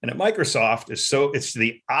 And at Microsoft it's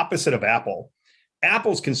the opposite of Apple.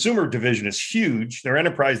 Apple's consumer division is huge. Their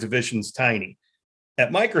enterprise division's tiny.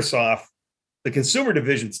 At Microsoft, the consumer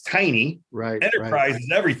division's tiny. Right. Enterprise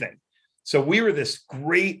is everything. So we were this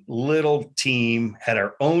great little team, had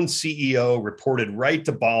our own CEO, reported right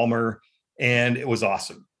to Ballmer, and it was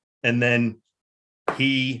awesome. And then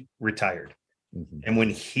he retired. Mm-hmm. And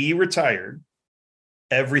when he retired,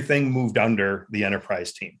 everything moved under the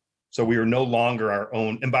enterprise team. So we were no longer our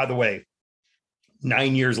own. And by the way,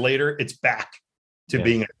 9 years later, it's back to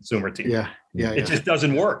being a consumer team. Yeah. It just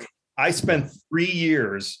doesn't work. I spent 3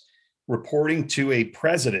 years reporting to a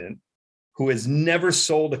president who has never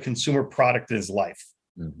sold a consumer product in his life,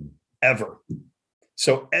 ever.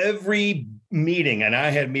 So every meeting, and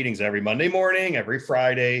I had meetings every Monday morning, every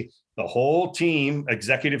Friday, the whole team,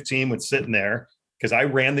 executive team would sit in there because I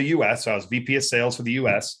ran the US. So I was VP of sales for the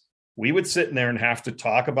US. We would sit in there and have to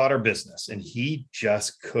talk about our business. And he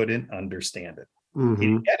just couldn't understand it. Mm-hmm. He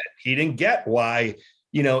didn't get it. He didn't get why,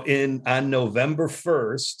 on November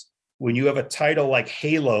 1st, when you have a title like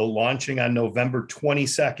Halo launching on November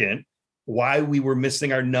 22nd, why we were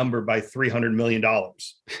missing our number by $300 million. Well,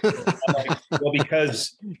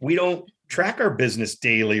 because we don't track our business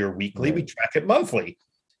daily or weekly, we track it monthly.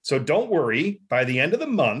 So don't worry, by the end of the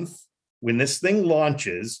month, when this thing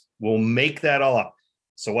launches, we'll make that all up.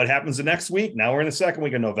 So what happens the next week? Now we're in the second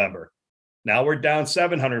week of November. Now we're down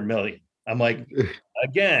 700 million. I'm like,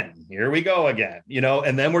 again, here we go again,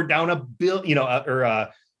 and then we're down $1 billion, not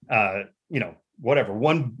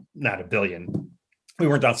 $1 billion. We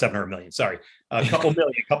weren't down 700 million. Sorry. A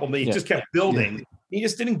couple million, just kept building. Yeah. He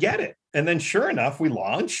just didn't get it. And then sure enough, we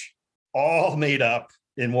launch all made up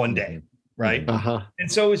in one day. Right. Uh-huh.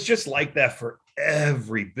 And so it's just like that for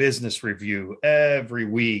every business review, every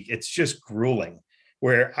week. It's just grueling,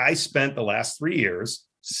 where I spent the last 3 years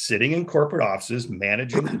sitting in corporate offices,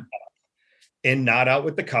 managing and not out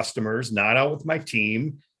with the customers, not out with my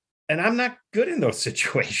team. And I'm not good in those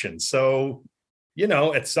situations. So,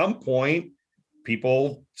 at some point,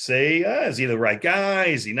 people say, is he the right guy?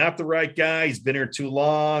 Is he not the right guy? He's been here too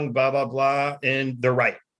long, blah, blah, blah. And they're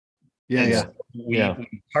right. Yeah. So we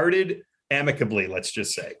parted amicably, let's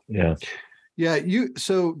just say. Yeah. Yeah.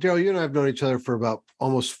 So Daryl, you and I have known each other for about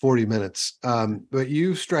almost 40 minutes. But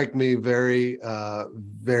you strike me very,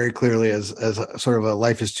 very clearly as a sort of a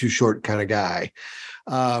life is too short kind of guy.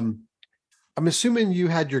 I'm assuming you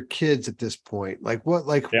had your kids at this point. Like what,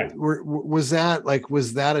 was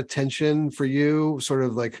that a tension for you sort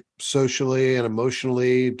of like socially and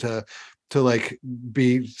emotionally to like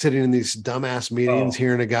be sitting in these dumbass meetings,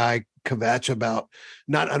 hearing a guy kvetch about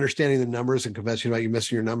not understanding the numbers and kvetching about you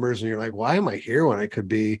missing your numbers. And you're like, why am I here when I could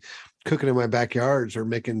be cooking in my backyards or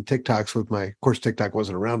making TikToks with of course, TikTok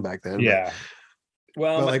wasn't around back then. Yeah.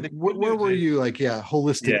 Well, where were you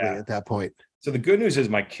holistically at that point? So the good news is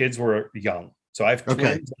my kids were young. So I have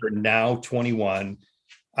twins that are now 21.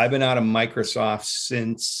 I've been out of Microsoft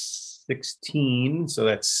since 16. So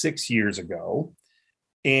that's 6 years ago.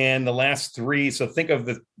 And the last 3, so think of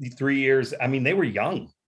the 3 years. I mean, they were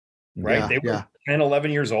young, right? Yeah, they were 10,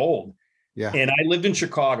 11 years old. Yeah. And I lived in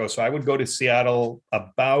Chicago. So I would go to Seattle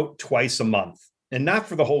about twice a month. and not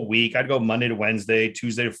for the whole week. I'd go Monday to Wednesday,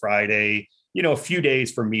 Tuesday to Friday, a few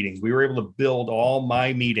days for meetings. We were able to build all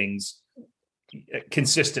my meetings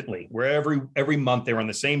consistently, where every month they were on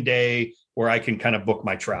the same day, where I can kind of book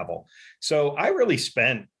my travel. So I really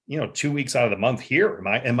spent, 2 weeks out of the month here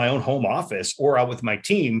in my own home office or out with my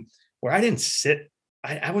team, where I didn't sit.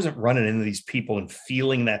 I wasn't running into these people and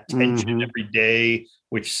feeling that tension every day,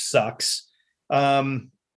 which sucks.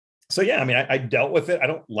 So yeah, I mean, I dealt with it. I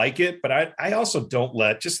don't like it, but I also don't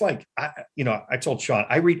just like, I told Sean,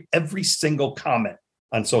 I read every single comment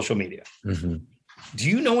on social media. Mm-hmm. Do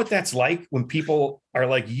you know what that's like when people are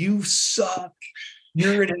like, you suck,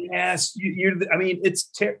 you're an ass.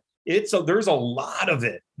 There's a lot of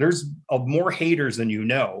it. There's more haters than you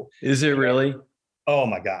know. Is it really? Oh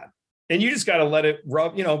my God. And you just got to let it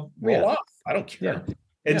roll off. I don't care. Yeah.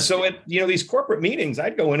 And so at, these corporate meetings,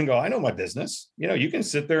 I'd go in and go, I know my business. You can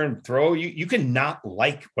sit there and you can not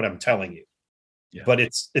like what I'm telling you, but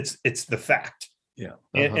it's the fact. Yeah.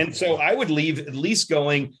 And so I would leave at least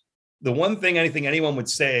going, the one thing anyone would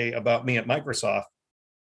say about me at Microsoft,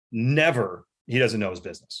 never, he doesn't know his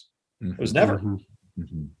business. It was never.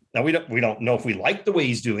 Mm-hmm. Now we don't know if we like the way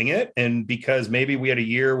he's doing it, and because maybe we had a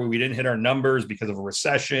year where we didn't hit our numbers because of a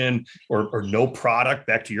recession or no product.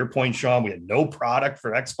 Back to your point, Sean, we had no product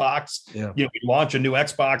for Xbox. Yeah. We launch a new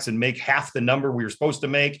Xbox and make half the number we were supposed to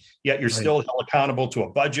make, yet you're still held accountable to a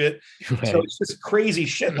budget. Right. So it's just crazy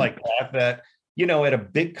shit like that. At a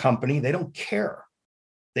big company, they don't care.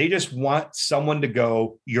 They just want someone to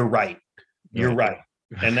go, "You're right. You're right."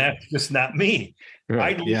 And that's just not me.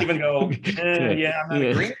 Right. I'd even go, I'm not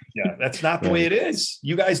agreeing with you. That's not the way it is.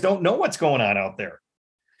 You guys don't know what's going on out there.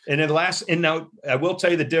 And now I will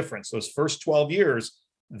tell you the difference. Those first 12 years,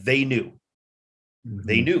 they knew.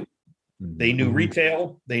 Mm-hmm. They knew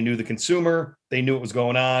retail. They knew the consumer. They knew what was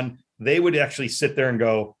going on. They would actually sit there and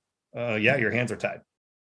go, your hands are tied.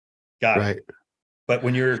 Got it. But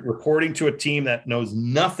when you're reporting to a team that knows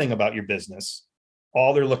nothing about your business,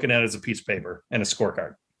 all they're looking at is a piece of paper and a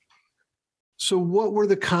scorecard. So what were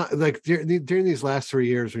during these last 3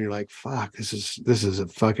 years when you're like, fuck, this is a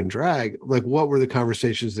fucking drag? Like, what were the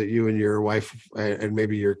conversations that you and your wife and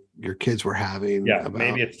maybe your kids were having? Yeah,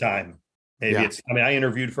 maybe it's time. I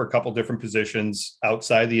interviewed for a couple different positions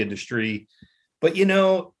outside the industry, but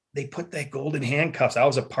they put that golden handcuffs. I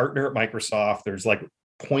was a partner at Microsoft. There's like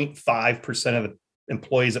 0.5% of the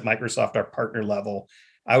employees at Microsoft are partner level.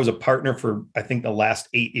 I was a partner for, I think, the last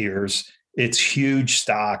 8 years. It's huge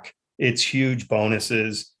stock. It's huge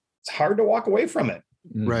bonuses. It's hard to walk away from it.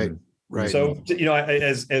 Right. So,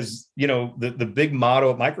 as the big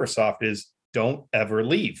motto at Microsoft is don't ever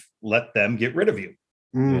leave. Let them get rid of you.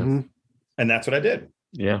 Mm-hmm. And that's what I did.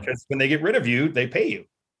 Yeah. Because when they get rid of you, they pay you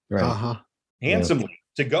handsomely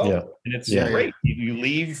to go. Yeah. And it's great. You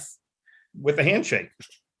leave with a handshake.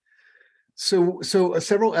 So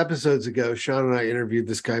several episodes ago, Sean and I interviewed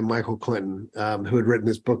this guy, Michael Clinton, who had written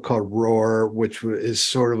this book called Roar, which is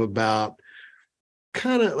sort of about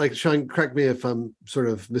kind of like, Sean, correct me if I'm sort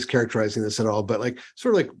of mischaracterizing this at all, but like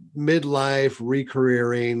sort of like midlife,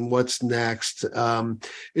 recareering, what's next.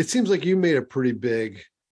 It seems like you made a pretty big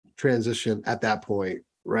transition at that point,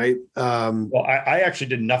 right? Well, I actually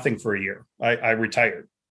did nothing for a year. I retired.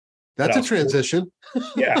 That's a transition.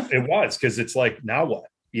 Yeah, it was, because it's like, now what?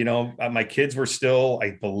 My kids were still,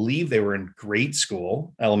 I believe they were in grade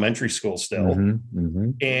school, elementary school still. Mm-hmm,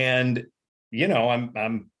 mm-hmm. And,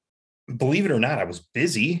 I'm, believe it or not, I was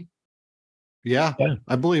busy. Yeah,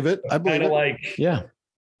 I believe it. I believe it. Like,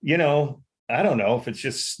 I don't know if it's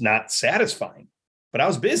just not satisfying, but I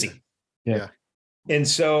was busy. Yeah. And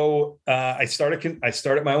so I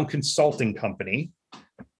started my own consulting company.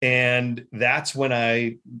 And that's when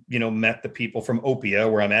I, met the people from Opia,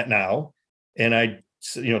 where I'm at now. And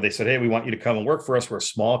they said, hey, we want you to come and work for us. We're a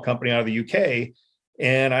small company out of the UK.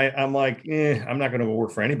 And I'm like, I'm not going to go work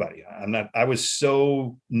for anybody. I was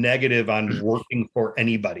so negative on working for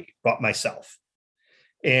anybody but myself.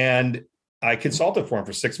 And I consulted for them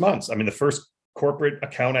for 6 months. I mean, the first corporate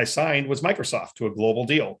account I signed was Microsoft to a global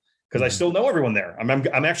deal, because I still know everyone there.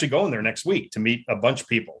 I'm actually going there next week to meet a bunch of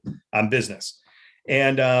people on business.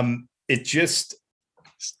 And it just,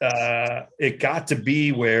 it got to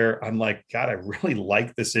be where I'm like, God, I really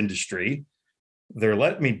like this industry. They're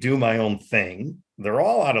letting me do my own thing. They're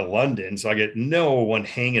all out of London, so I get no one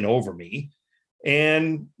hanging over me.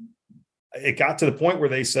 And it got to the point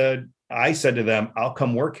where I said to them, I'll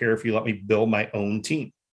come work here if you let me build my own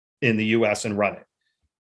team in the US and run it.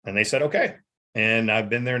 And they said, okay. And I've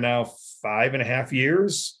been there now 5.5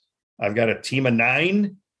 years. I've got a team of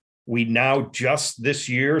 9. We now just this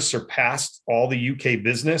year surpassed all the UK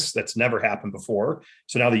business. That's never happened before.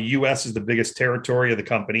 So now the US is the biggest territory of the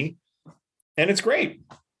company, and it's great.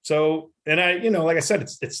 So, and I, like I said,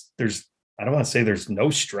 I don't want to say there's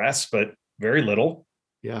no stress, but very little.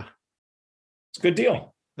 Yeah. It's a good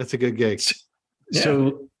deal. That's a good gig.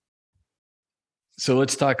 Yeah. So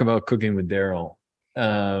let's talk about Cooking with Daryl.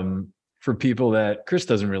 For people that Chris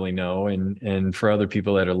doesn't really know, and for other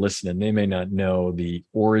people that are listening, they may not know the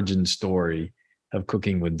origin story of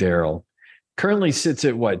Cooking with Daryl. Currently sits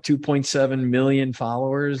at what, 2.7 million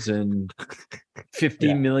followers and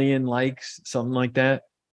 50 million likes, something like that.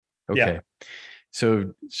 Okay. Yeah.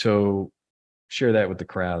 So share that with the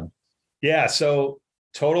crowd. Yeah. So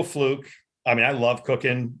total fluke. I mean, I love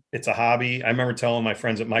cooking. It's a hobby. I remember telling my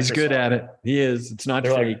friends at Microsoft. He's good at it. He is. It's not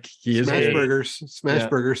fake. Like, he is. Smash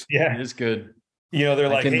burgers. Yeah. It is good. They're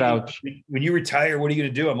like, hey, when you retire, what are you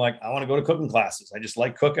going to do? I'm like, I want to go to cooking classes. I just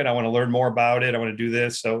like cooking. I want to learn more about it. I want to do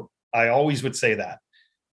this. So I always would say that.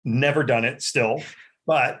 Never done it still,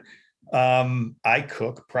 but I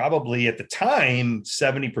cook probably at the time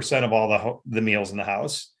 70% of all the meals in the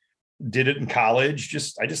house. Did it in college.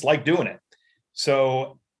 I just like doing it.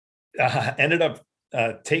 So ended up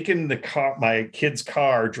taking my kid's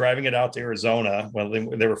car, driving it out to Arizona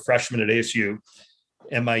when they were freshmen at ASU.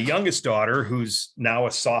 And my youngest daughter, who's now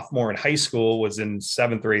a sophomore in high school, was in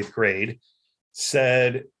 7th or 8th grade,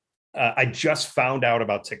 said, I just found out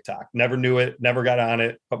about TikTok. Never knew it, never got on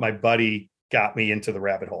it, but my buddy got me into the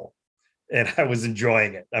rabbit hole. And I was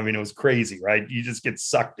enjoying it. I mean, it was crazy, right? You just get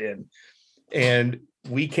sucked in. And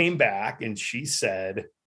we came back and she said,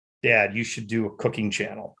 Dad, you should do a cooking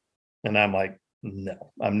channel. And I'm like,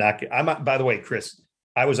 no, I'm not. By the way, Chris,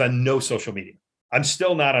 I was on no social media. I'm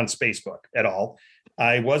still not on Facebook at all.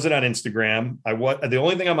 I wasn't on Instagram. The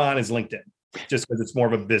only thing I'm on is LinkedIn, just because it's more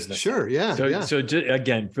of a business. Sure. Yeah. So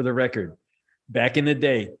again, for the record, back in the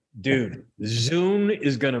day, dude, Zune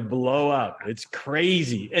is going to blow up. It's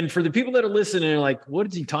crazy. And for the people that are listening, they're like, what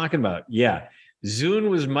is he talking about? Yeah. Zune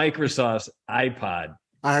was Microsoft's iPod.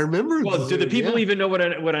 I remember. Well, do the people even know what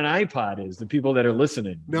an iPod is? The people that are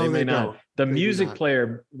listening, no, they may not. Don't. The music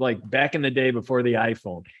player, like back in the day before the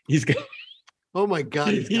iPhone, he's got. Oh my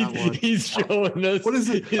God, he's got one. He's showing us. What is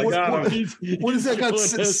it? What is that? Got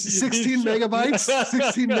 16 megabytes?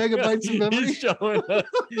 16 megabytes of memory? He's showing us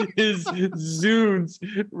his Zunes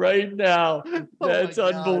right now. That's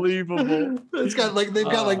unbelievable. It's got they've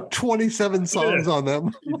got 27 songs on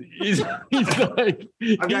them. He's like,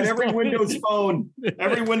 I've got every Windows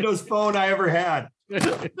phone I ever had.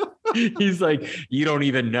 He's like, you don't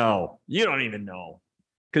even know.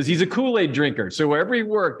 Because he's a Kool-Aid drinker. So wherever he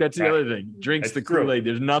worked, that's the other thing. Drinks the Kool-Aid.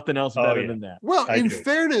 There's nothing else better than that. Well, in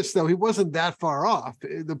fairness, though, he wasn't that far off.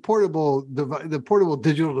 The portable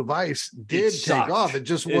digital device did take off. It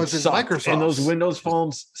just wasn't Microsoft. And those Windows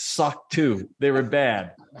phones sucked too. They were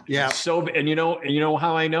bad. Yeah. So, and you know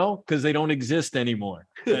how I know? Because they don't exist anymore.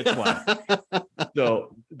 That's why.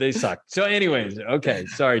 So they suck. So anyways, okay.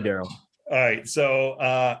 Sorry, Daryl. All right.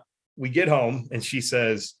 So we get home and she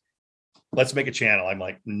says, let's make a channel. I'm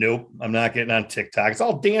like, nope, I'm not getting on TikTok. It's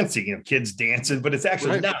all dancing, kids dancing, but it's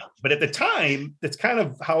actually not. But at the time, that's kind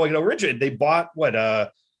of how it originated. They bought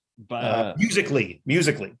Musical.ly.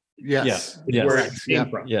 Yes. Yeah. Where it came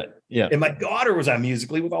from. Yeah. And my daughter was on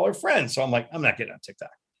Musical.ly with all her friends. So I'm like, I'm not getting on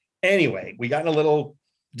TikTok. Anyway, we got in a little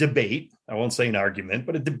debate. I won't say an argument,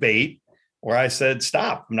 but a debate where I said,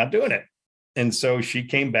 stop, I'm not doing it. And so she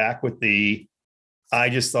came back with I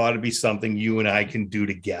just thought it'd be something you and I can do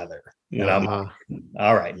together. And I'm like,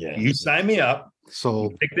 all right, you sign me up.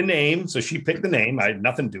 So pick the name. So she picked the name. I had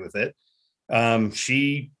nothing to do with it.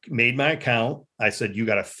 She made my account. I said, you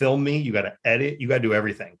got to film me. You got to edit. You got to do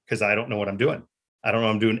everything because I don't know what I'm doing. I don't know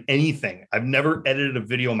I'm doing anything. I've never edited a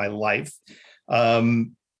video in my life.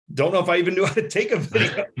 Don't know if I even knew how to take a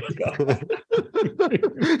video.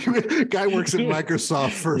 Guy works at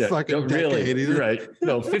Microsoft for a fucking decade. Really, right?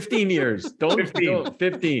 No, 15 years.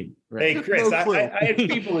 15. Right. Hey, Chris, I had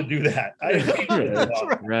people to do that.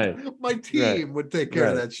 Right. My team would take care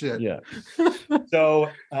of that shit. Yeah. So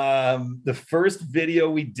the first video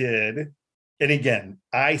we did, and again,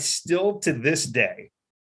 I still to this day,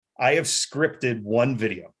 I have scripted one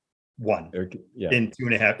video,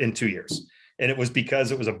 in 2 years. And it was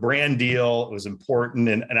because it was a brand deal. It was important.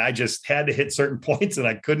 And I just had to hit certain points and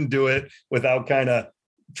I couldn't do it without kind of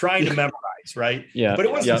trying to memorize. Right. Yeah. But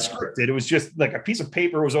it wasn't scripted. It was just like a piece of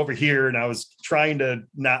paper was over here and I was trying to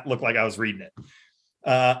not look like I was reading it.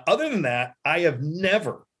 Other than that, I have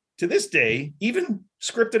never to this day even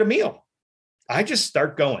scripted a meal. I just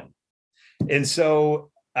start going. And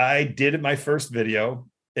so I did my first video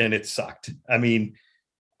and it sucked. I mean,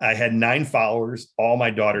 I had 9 followers, all my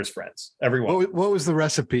daughter's friends, everyone. What was the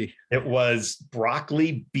recipe? It was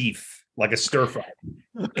broccoli beef, like a stir fry.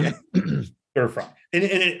 Okay. Stir fry. And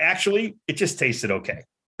it just tasted okay.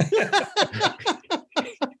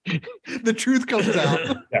 The truth comes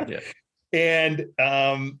out. Yeah. And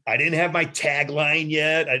I didn't have my tagline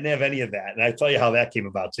yet. I didn't have any of that. And I tell you how that came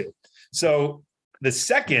about too. So the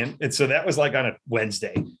second, and so that was like on a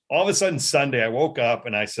Wednesday. All of a sudden, Sunday, I woke up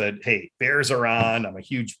and I said, hey, Bears are on. I'm a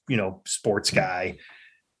huge, sports guy.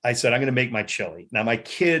 I said, I'm going to make my chili. Now, my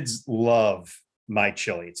kids love my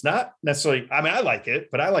chili. It's not necessarily, I like it,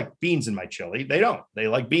 but I like beans in my chili. They don't. They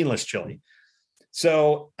like beanless chili.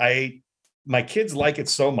 So my kids like it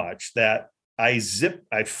so much that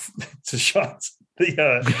to shots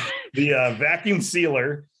the vacuum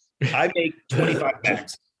sealer. I make 25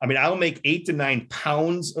 bags. I'll make 8 to 9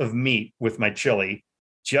 pounds of meat with my chili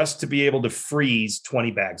just to be able to freeze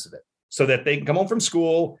 20 bags of it so that they can come home from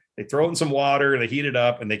school, they throw it in some water, they heat it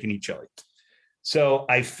up, and they can eat chili. So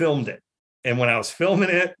I filmed it. And when I was filming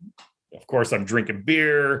it, of course, I'm drinking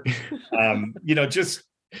beer. I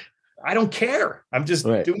don't care. I'm just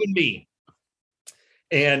doing me.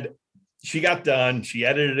 And she got done. She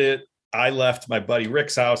edited it. I left my buddy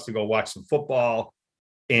Rick's house to go watch some football,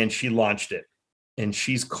 and she launched it. And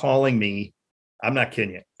she's calling me, I'm not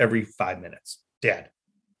kidding you, every 5 minutes. Dad,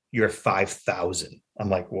 you're 5,000. I'm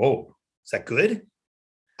like, whoa, is that good?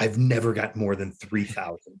 I've never got more than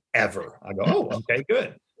 3,000 ever. I go, oh, okay,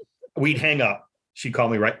 good. We'd hang up. She'd call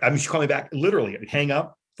me she'd call me back. Literally, I'd hang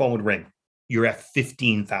up, phone would ring. You're at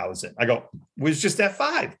 15,000. I go, was just at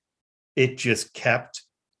 5. It just kept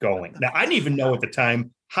going. Now, I didn't even know at the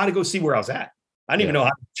time how to go see where I was at. I didn't even know how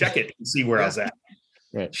to check it and see where I was at.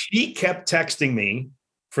 Right. She kept texting me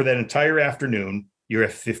for that entire afternoon. You're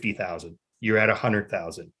at 50,000. You're at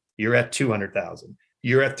 100,000. You're at 200,000.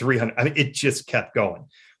 You're at 300. It just kept going.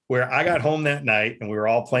 Where I got home that night and we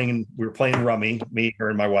were playing rummy, me, her,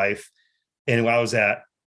 and my wife. And I was at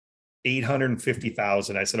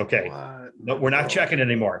 850,000. I said, okay, no, we're not checking it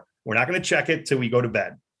anymore. We're not going to check it till we go to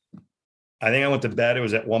bed. I think I went to bed. It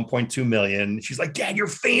was at 1.2 million. She's like, Dad, you're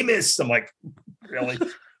famous. I'm like, really?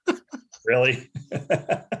 Really?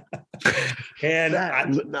 And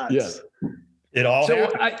it all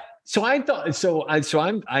happened.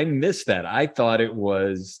 I missed that. I thought it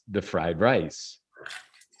was the fried rice.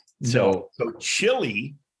 So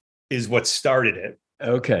chili is what started it.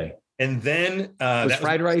 Okay. And then was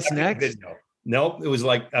fried rice next? Video. Nope. It was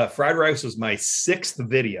like fried rice was my 6th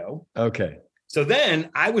video. Okay. So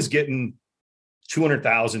then I was getting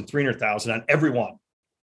 200,000, 300,000 on every one.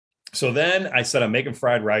 So then I said, I'm making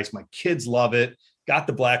fried rice. My kids love it. Got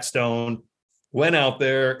the Blackstone, went out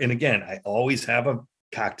there. And again, I always have a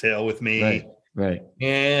cocktail with me. Right.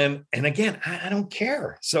 And again, I don't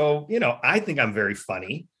care. So, I think I'm very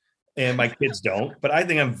funny and my kids don't, but I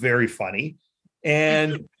think I'm very funny.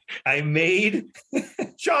 And I made,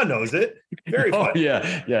 Sean knows it. Very funny.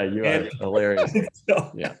 Yeah. Yeah. You are hilarious.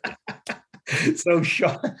 So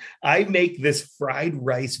Sean, I make this fried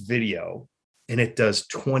rice video and it does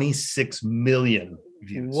 26 million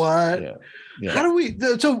views. What? Yeah. How do we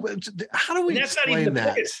that's not even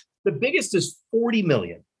the biggest. The biggest is 40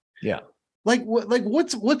 million. Yeah.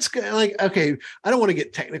 What's okay, I don't want to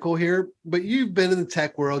get technical here, but you've been in the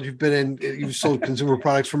tech world, you've sold consumer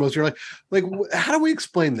products for most of your life. How do we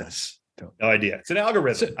explain this? No idea. It's an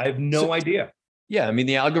algorithm. I have no idea. Yeah.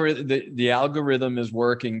 The algorithm is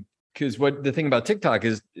working because the thing about TikTok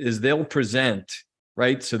is they'll present,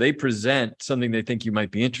 right? So they present something they think you might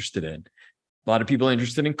be interested in. A lot of people are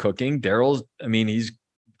interested in cooking. Daryl's, he's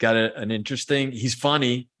got he's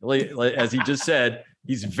funny, as he just said.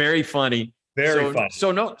 He's very funny. Very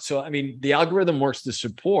funny. The algorithm works to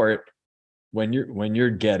support when you're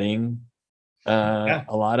getting a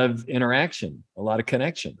lot of interaction, a lot of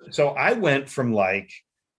connection. So I went from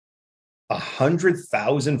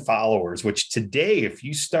 100,000 followers, which today, if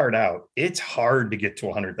you start out, it's hard to get to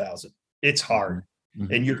 100,000. It's hard.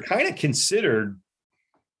 Mm-hmm. And you're kind of considered,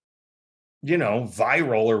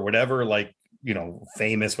 viral or whatever,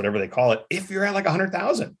 famous, whatever they call it, if you're at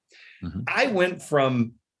 100,000. Mm-hmm. I went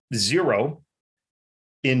from 0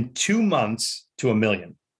 in 2 months to 1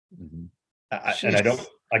 million. Mm-hmm.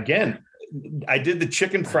 I did the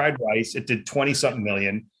chicken fried rice. It did 20 something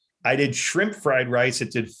million. I did shrimp fried rice. It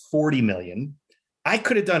did 40 million. I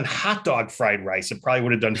could have done hot dog fried rice. It probably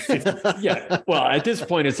would have done 50. Yeah. Well, at this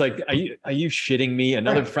point, it's like, are you shitting me?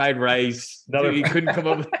 Another fried rice. He couldn't come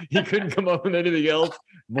up with anything else.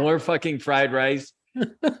 More fucking fried rice.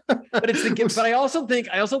 But it's the gift. But I also think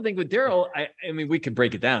with Daryl, we could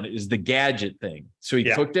break it down. It is the gadget thing. So he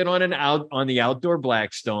cooked it on the outdoor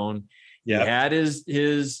Blackstone. He had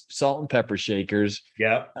his salt and pepper shakers.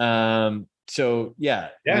 Yeah. So I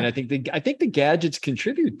mean, I think the gadgets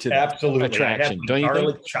contribute to that attraction. Don't you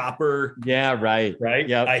think? Chopper. Yeah. Right.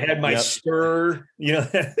 Yeah. I had my stir.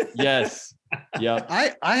 Yes. Yeah.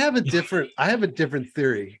 I have a different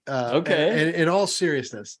theory. Okay. And in all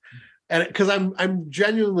seriousness, and because I'm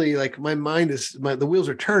genuinely like my mind is the wheels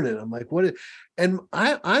are turning. I'm like, and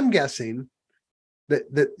I'm guessing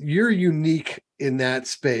that you're unique in that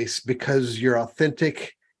space because you're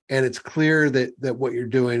authentic and it's clear that what you're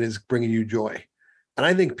doing is bringing you joy. And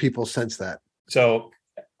I think people sense that. So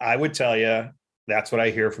I would tell you, that's what I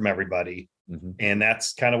hear from everybody. Mm-hmm. And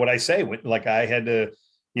that's kind of what I say. Like I had to,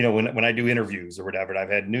 when I do interviews or whatever, I've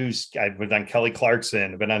had I've been on Kelly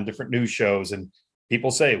Clarkson, I've been on different news shows, and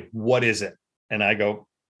people say, what is it? And I go,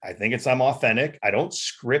 I think I'm authentic. I don't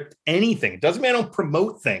script anything. It doesn't mean I don't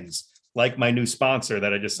promote things like my new sponsor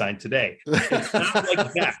that I just signed today. It's not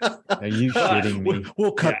like that. Are you kidding me?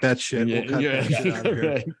 We'll cut that shit. We'll cut that shit out of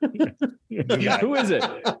here. Who is it?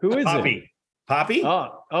 Poppy?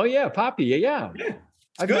 Oh yeah, Poppy. Yeah.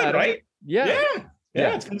 It's good, right? Yeah,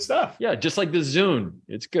 it's good stuff. Yeah, just like the Zune.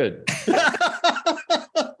 It's good.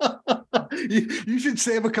 You should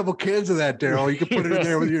save a couple cans of that, Daryl. You can put it in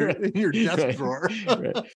there with your desk drawer.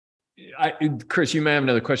 Chris, you may have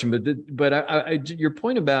another question, but your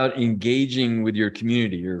point about engaging with your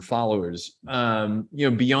community, your followers,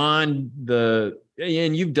 beyond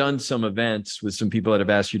and you've done some events with some people that have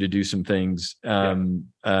asked you to do some things. I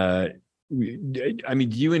mean,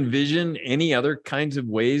 do you envision any other kinds of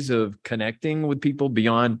ways of connecting with people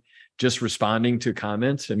beyond just responding to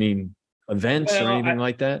comments? I mean, events or anything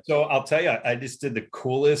like that? So I'll tell you, I just did the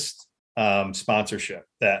coolest sponsorship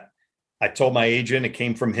that I told my agent, it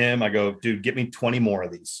came from him. I go, dude, get me 20 more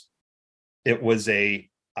of these. It was a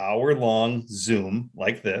hour-long Zoom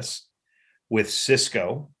like this with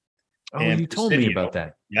Cisco. Oh, you told me about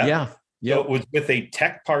that. Yeah. So it was with a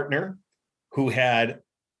tech partner who had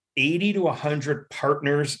 80 to 100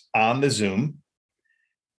 partners on the Zoom.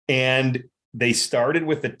 And they started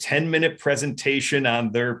with a 10-minute presentation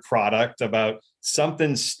on their product about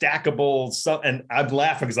something stackable. And I'm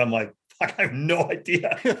laughing because I'm like, I have no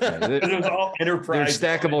idea. It was all enterprise.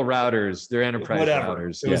 They're stackable routers. They're enterprise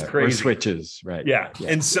routers. It was crazy. Or switches, right? Yeah.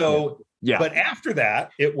 And so, but after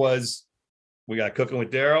that, it was, we got cooking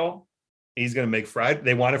with Daryl. He's going to make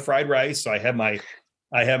they wanted fried rice. So I had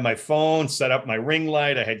my phone, set up my ring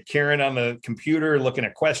light. I had Karen on the computer looking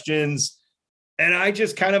at questions. And I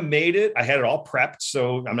just kind of made it. I had it all prepped.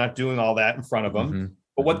 So I'm not doing all that in front of them. Mm-hmm.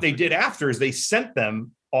 But what they did after is they sent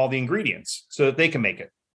them all the ingredients so that they can make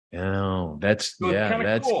it. Oh, that's cool.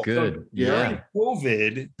 Good. So during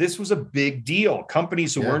COVID, this was a big deal.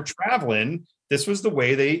 Companies who weren't traveling, this was the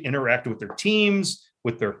way they interacted with their teams,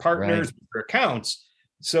 with their partners, with their accounts.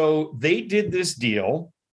 So they did this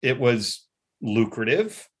deal. It was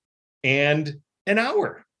lucrative and an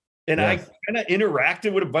hour. And I kind of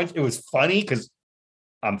interacted with a bunch. It was funny because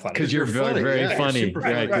I'm funny. Because you're very, very funny.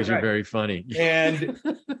 Because you're very funny. And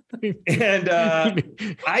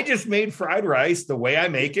I just made fried rice the way I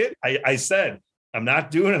make it. I said, I'm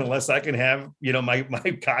not doing it unless I can have,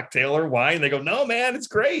 my cocktail or wine. They go, no, man, it's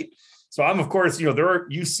great. So I'm, of course,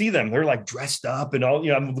 you see them, they're like dressed up and all,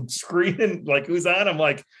 I'm screaming like, who's on? I'm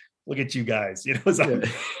like, look at you guys, you're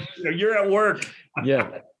at work.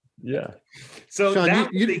 Yeah. So Sean,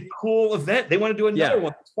 that was a cool event. They want to do another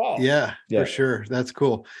one this fall. Yeah, for sure. That's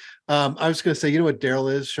cool. I was going to say, you know what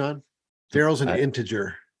Daryl is, Sean? Daryl's an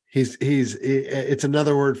integer. It's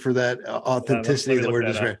another word for that authenticity that we're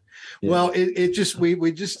describing. Yeah. Well, it just,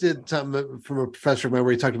 we just did something from a professor of mine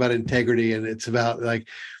where he talked about integrity, and it's about like,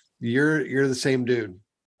 you're the same dude,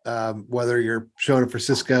 whether you're showing up for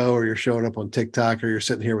Cisco or you're showing up on TikTok or you're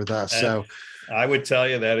sitting here with us. So I would tell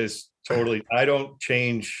you that is totally, I don't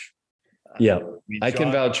change. Yeah. I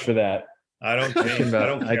can vouch for that. I don't change.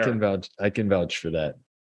 I can vouch for that.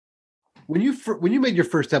 When you made your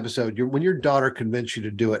first episode, when your daughter convinced you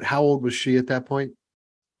to do it, how old was she at that point?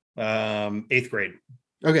 8th grade.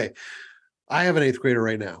 Okay. I have an 8th grader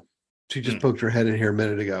right now. She just poked her head in here a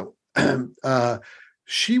minute ago.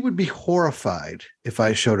 She would be horrified if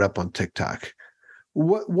I showed up on TikTok.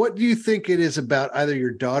 What do you think it is about either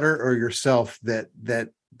your daughter or yourself that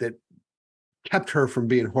kept her from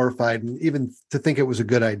being horrified and even to think it was a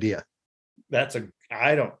good idea?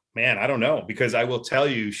 I don't know, because I will tell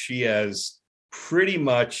you, she has pretty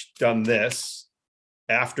much done this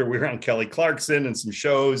after we were on Kelly Clarkson and some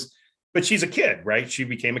shows, but she's a kid, right? She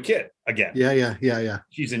became a kid again. Yeah.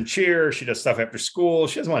 She's in cheer. She does stuff after school.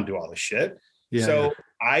 She doesn't want to do all this shit. Yeah, so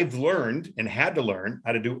I've learned and had to learn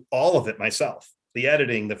how to do all of it myself. The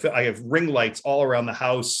editing, I have ring lights all around the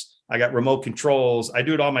house. I got remote controls. I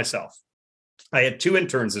do it all myself. I had 2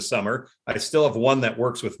 interns this summer. I still have one that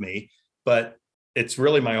works with me, but it's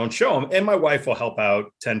really my own show. And my wife will help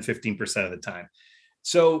out 10, 15% of the time.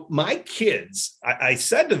 So my kids, I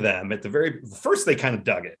said to them at the very first, they kind of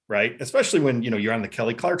dug it, right? Especially when, you're on the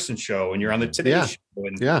Kelly Clarkson show and you're on the Today Show.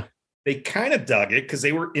 And they kind of dug it because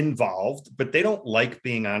they were involved, but they don't like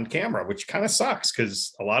being on camera, which kind of sucks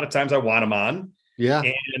because a lot of times I want them on. Yeah.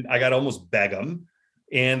 And I got to almost beg them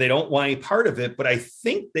and they don't want any part of it. But I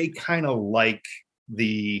think they kind of like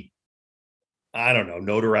the, I don't know,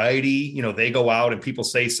 notoriety. They go out and people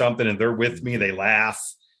say something and they're with me, they laugh.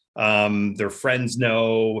 Their friends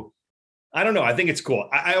know. I don't know. I think it's cool.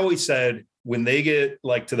 I always said when they get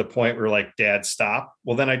like to the point where like, Dad, stop.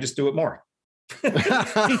 Well, then I just do it more.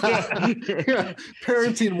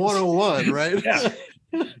 Parenting 101, right? Yeah.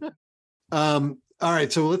 All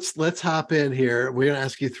right. So let's hop in here. We're going to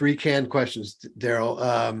ask you 3 canned questions, Daryl.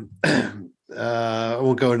 I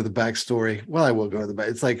won't go into the backstory. Well, I will go into the back.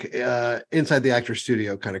 It's like inside the actor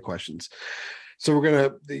studio kind of questions. So we're going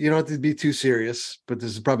to, you don't have to be too serious, but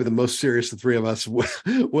this is probably the most serious the 3 of us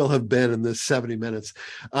will have been in this 70 minutes.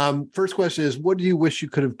 First question is, what do you wish you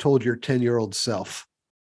could have told your 10-year-old self?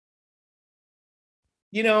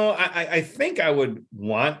 I think I would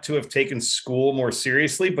want to have taken school more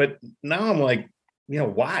seriously, but now I'm like,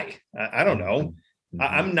 why? I don't know. Mm-hmm.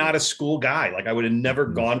 I'm not a school guy. Like I would have never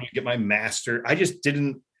gone to get my master. I just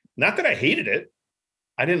didn't, not that I hated it.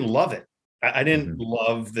 I didn't love it. I didn't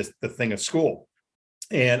love the thing of school.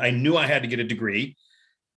 And I knew I had to get a degree.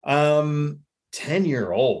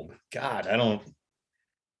 10-year-old, God, I don't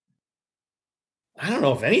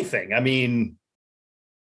know if anything. I mean,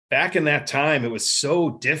 back in that time, it was so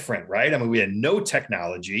different, right? I mean, we had no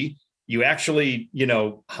technology. You actually,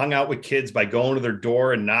 hung out with kids by going to their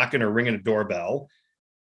door and knocking or ringing a doorbell.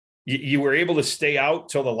 You were able to stay out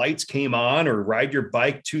till the lights came on or ride your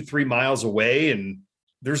bike 2-3 miles away and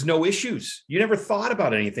there's no issues. You never thought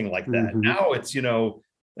about anything like that. Mm-hmm. Now it's,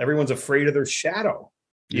 everyone's afraid of their shadow,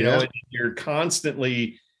 you know, and you're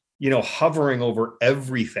constantly, hovering over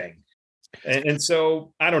everything. And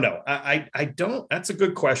so I don't know. I don't, that's a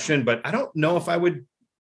good question, but I don't know if I would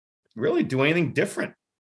really do anything different.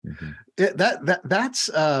 Mm-hmm. That's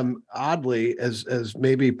oddly as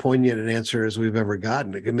maybe poignant an answer as we've ever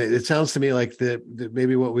gotten. It sounds to me like that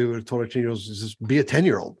maybe what we would have told our 10-year-olds is just be a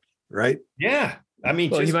 10-year-old, right? Yeah. I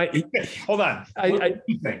mean, well, hold on. What do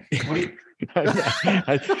you think?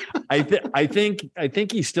 I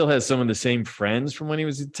think he still has some of the same friends from when he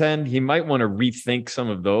was 10. He might want to rethink some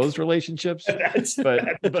of those relationships. But I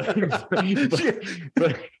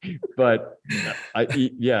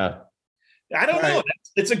don't know.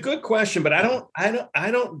 It's a good question, but I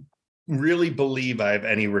don't really believe I have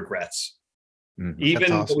any regrets. Mm-hmm.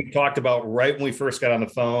 Even what we talked about right when we first got on the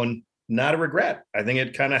phone. Not a regret. I think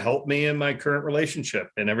it kind of helped me in my current relationship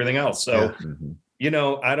and everything else. So,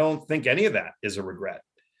 I don't think any of that is a regret.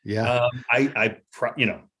 Yeah.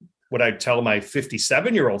 What I tell my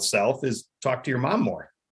 57-year-old self is talk to your mom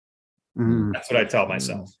more. Mm. That's what I tell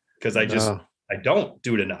myself because I don't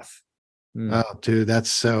do it enough. Oh, dude, that's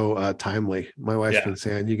so timely. My wife's been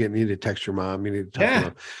saying you need to text your mom. You need to talk to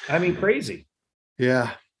them. I mean, crazy.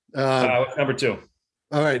 Yeah. Number 2.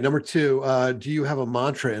 All right. Number 2, do you have a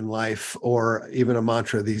mantra in life or even a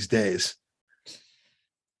mantra these days?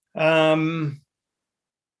 I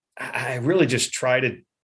really just try to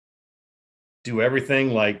do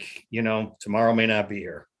everything like, tomorrow may not be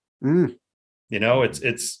here. Mm.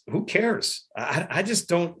 It's who cares? I just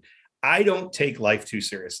don't take life too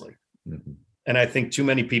seriously. Mm-hmm. And I think too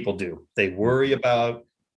many people do. They worry about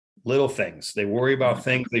little things. They worry about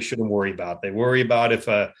things they shouldn't worry about. They worry about if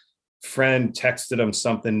a friend texted them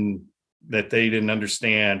something that they didn't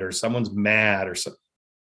understand or someone's mad or something.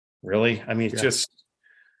 Really? I mean, it's just,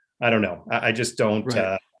 I don't know. I just don't,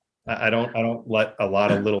 I don't let a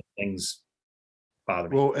lot of little things bother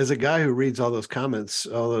me. Well, as a guy who reads all those comments,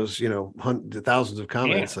 all those, thousands of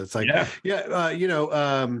comments, it's like,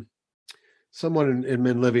 someone in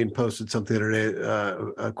Men Living posted something the other day,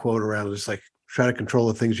 a quote around just like, try to control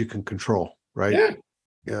the things you can control. Right. Yeah.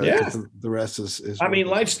 Yeah. The rest is I mean,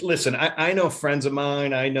 listen, I know friends of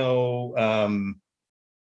mine, I know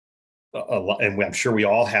a lot, and I'm sure we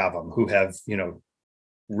all have them who have,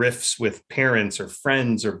 rifts with parents or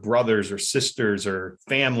friends or brothers or sisters or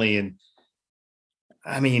family. And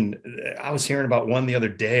I mean, I was hearing about one the other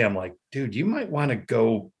day. I'm like, dude, you might want to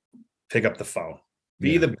go pick up the phone,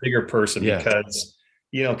 be the bigger person because,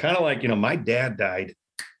 kind of like, my dad died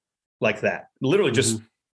like that, literally just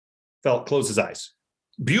closed his eyes.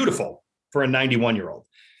 Beautiful for a 91-year-old.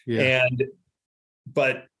 Yeah.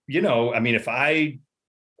 But, I mean, if I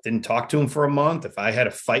didn't talk to him for a month, if I had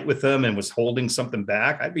a fight with him and was holding something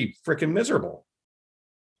back, I'd be freaking miserable.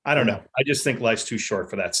 I don't know. I just think life's too short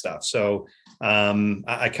for that stuff. So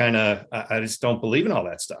I just don't believe in all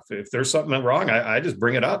that stuff. If there's something wrong, I just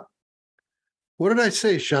bring it up. What did I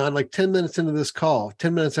say, Sean? Like 10 minutes into this call,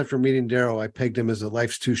 10 minutes after meeting Daryl, I pegged him as a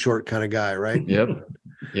life's too short kind of guy, right?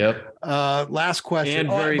 Yep. Last question. And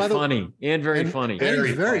very funny. And very funny.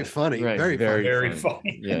 Very funny. Right. Very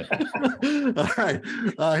funny. Yeah. All right.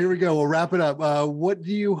 Here we go. We'll wrap it up. What do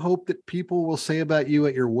you hope that people will say about you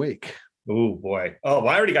at your wake? Oh, boy. Oh, well,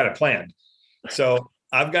 I already got it planned. So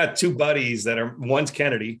I've got two buddies that are, one's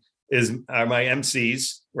Kennedy, are my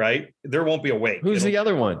MCs, right? There won't be a wake. Who's the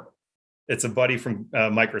other one? It's a buddy from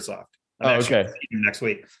Microsoft. Okay. Next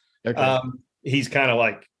week. Okay. He's kind of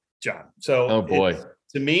like John. So, oh boy,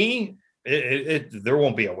 to me, there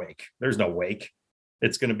won't be a wake. There's no wake.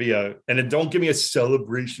 It's going to be don't give me a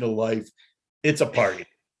celebration of life. It's a party.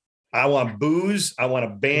 I want booze. I want a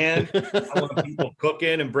band. I want people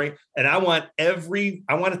cooking and I want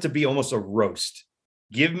it to be almost a roast.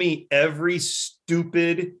 Give me every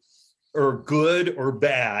stupid or good or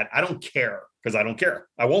bad. I don't care because I don't care.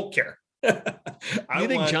 I won't care. You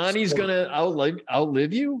think Johnny's gonna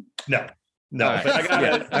outlive you? No, right. But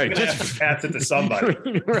I gotta just pass it to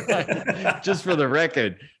somebody. Right. Just for the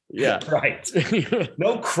record. Yeah. Right.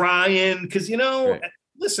 No crying. Cause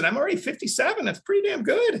listen, I'm already 57. That's pretty damn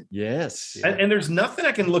good. Yes. And there's nothing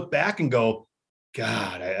I can look back and go,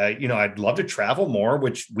 God, I'd love to travel more,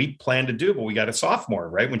 which we plan to do, but we got a sophomore,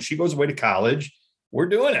 right? When she goes away to college, we're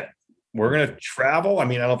doing it. We're going to travel. I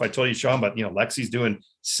mean, I don't know if I told you, Sean, but Lexi's doing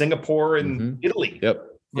Singapore and Italy. Yep.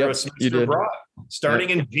 For a semester abroad, starting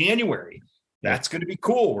in January. That's going to be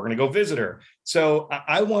cool. We're going to go visit her. So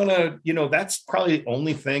I want to, that's probably the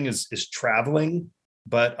only thing is traveling.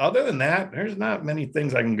 But other than that, there's not many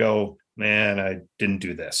things I can go, man, I didn't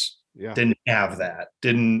do this. Yeah. Didn't have that.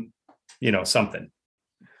 Didn't, something.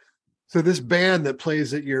 So this band that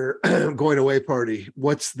plays at your going away party,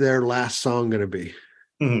 what's their last song going to be?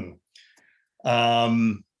 Mm-hmm.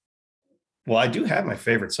 Well, I do have my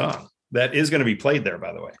favorite song that is going to be played there,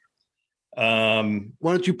 by the way.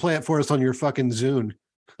 Why don't you play it for us on your fucking Zune?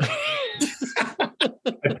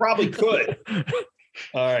 I probably could.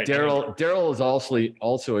 All right. Daryl is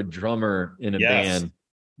also a drummer in a band.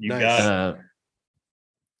 You got it.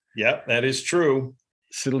 Yep, that is true.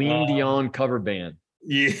 Celine Dion cover band.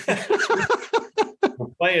 Yeah. We're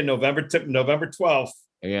playing November 12th.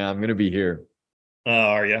 Yeah, I'm gonna be here. Oh,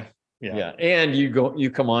 are you? Yeah. And you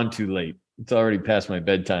come on too late. It's already past my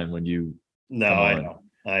bedtime when you. No, I know.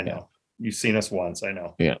 Yeah. You've seen us once. I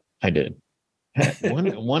know. Yeah, I did.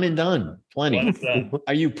 One and done. Plenty.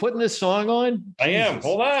 Are you putting this song on? I am.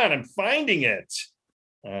 Hold on. I'm finding it.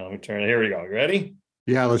 Let me turn it. Here we go. You ready?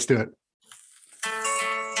 Yeah, let's do it.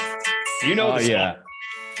 You know the song. Yeah.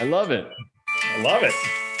 I love it. I love it.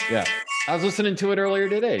 Yeah. I was listening to it earlier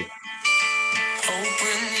today. When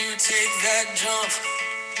you take that jump,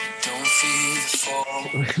 don't feel the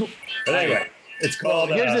fall. But anyway, it's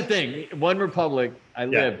called. Here's the thing: One Republic. I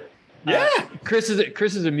live. Yeah. Chris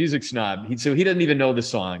is a music snob. So he doesn't even know the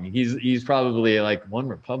song. He's probably like, One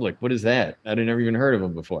Republic. What is that? I'd never even heard of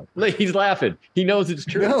him before. Like, he's laughing. He knows it's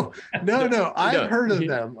true. No. I've heard of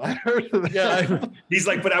them. Yeah. He's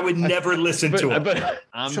like, but I would never listen to him. But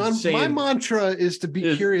I'm Sean, saying, my mantra is to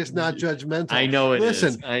be curious, not judgmental. I know it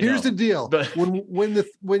Listen, is. Here's the deal. But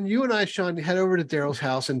when you and I, Sean, head over to Daryl's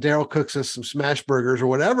house and Daryl cooks us some smash burgers or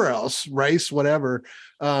whatever else, rice, whatever,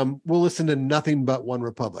 we'll listen to nothing but One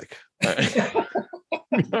Republic.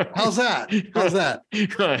 How's that?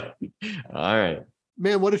 All right,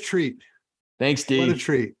 man. What a treat. Thanks, Dee. What a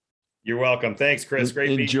treat. You're welcome. Thanks, Chris.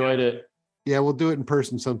 Great. Enjoyed it. Yeah, we'll do it in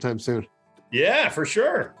person sometime soon. Yeah, for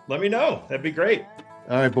sure. Let me know. That'd be great.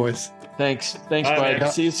 All right, boys. Thanks, bud. Man.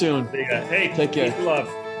 See you soon. Hey, take care. Peace and love.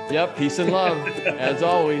 Yep, peace and love as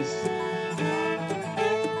always.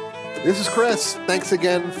 This is Chris. Thanks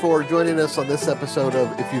again for joining us on this episode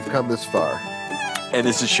of If You've Come This Far. And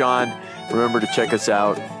this is Sean. Remember to check us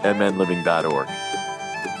out at menliving.org.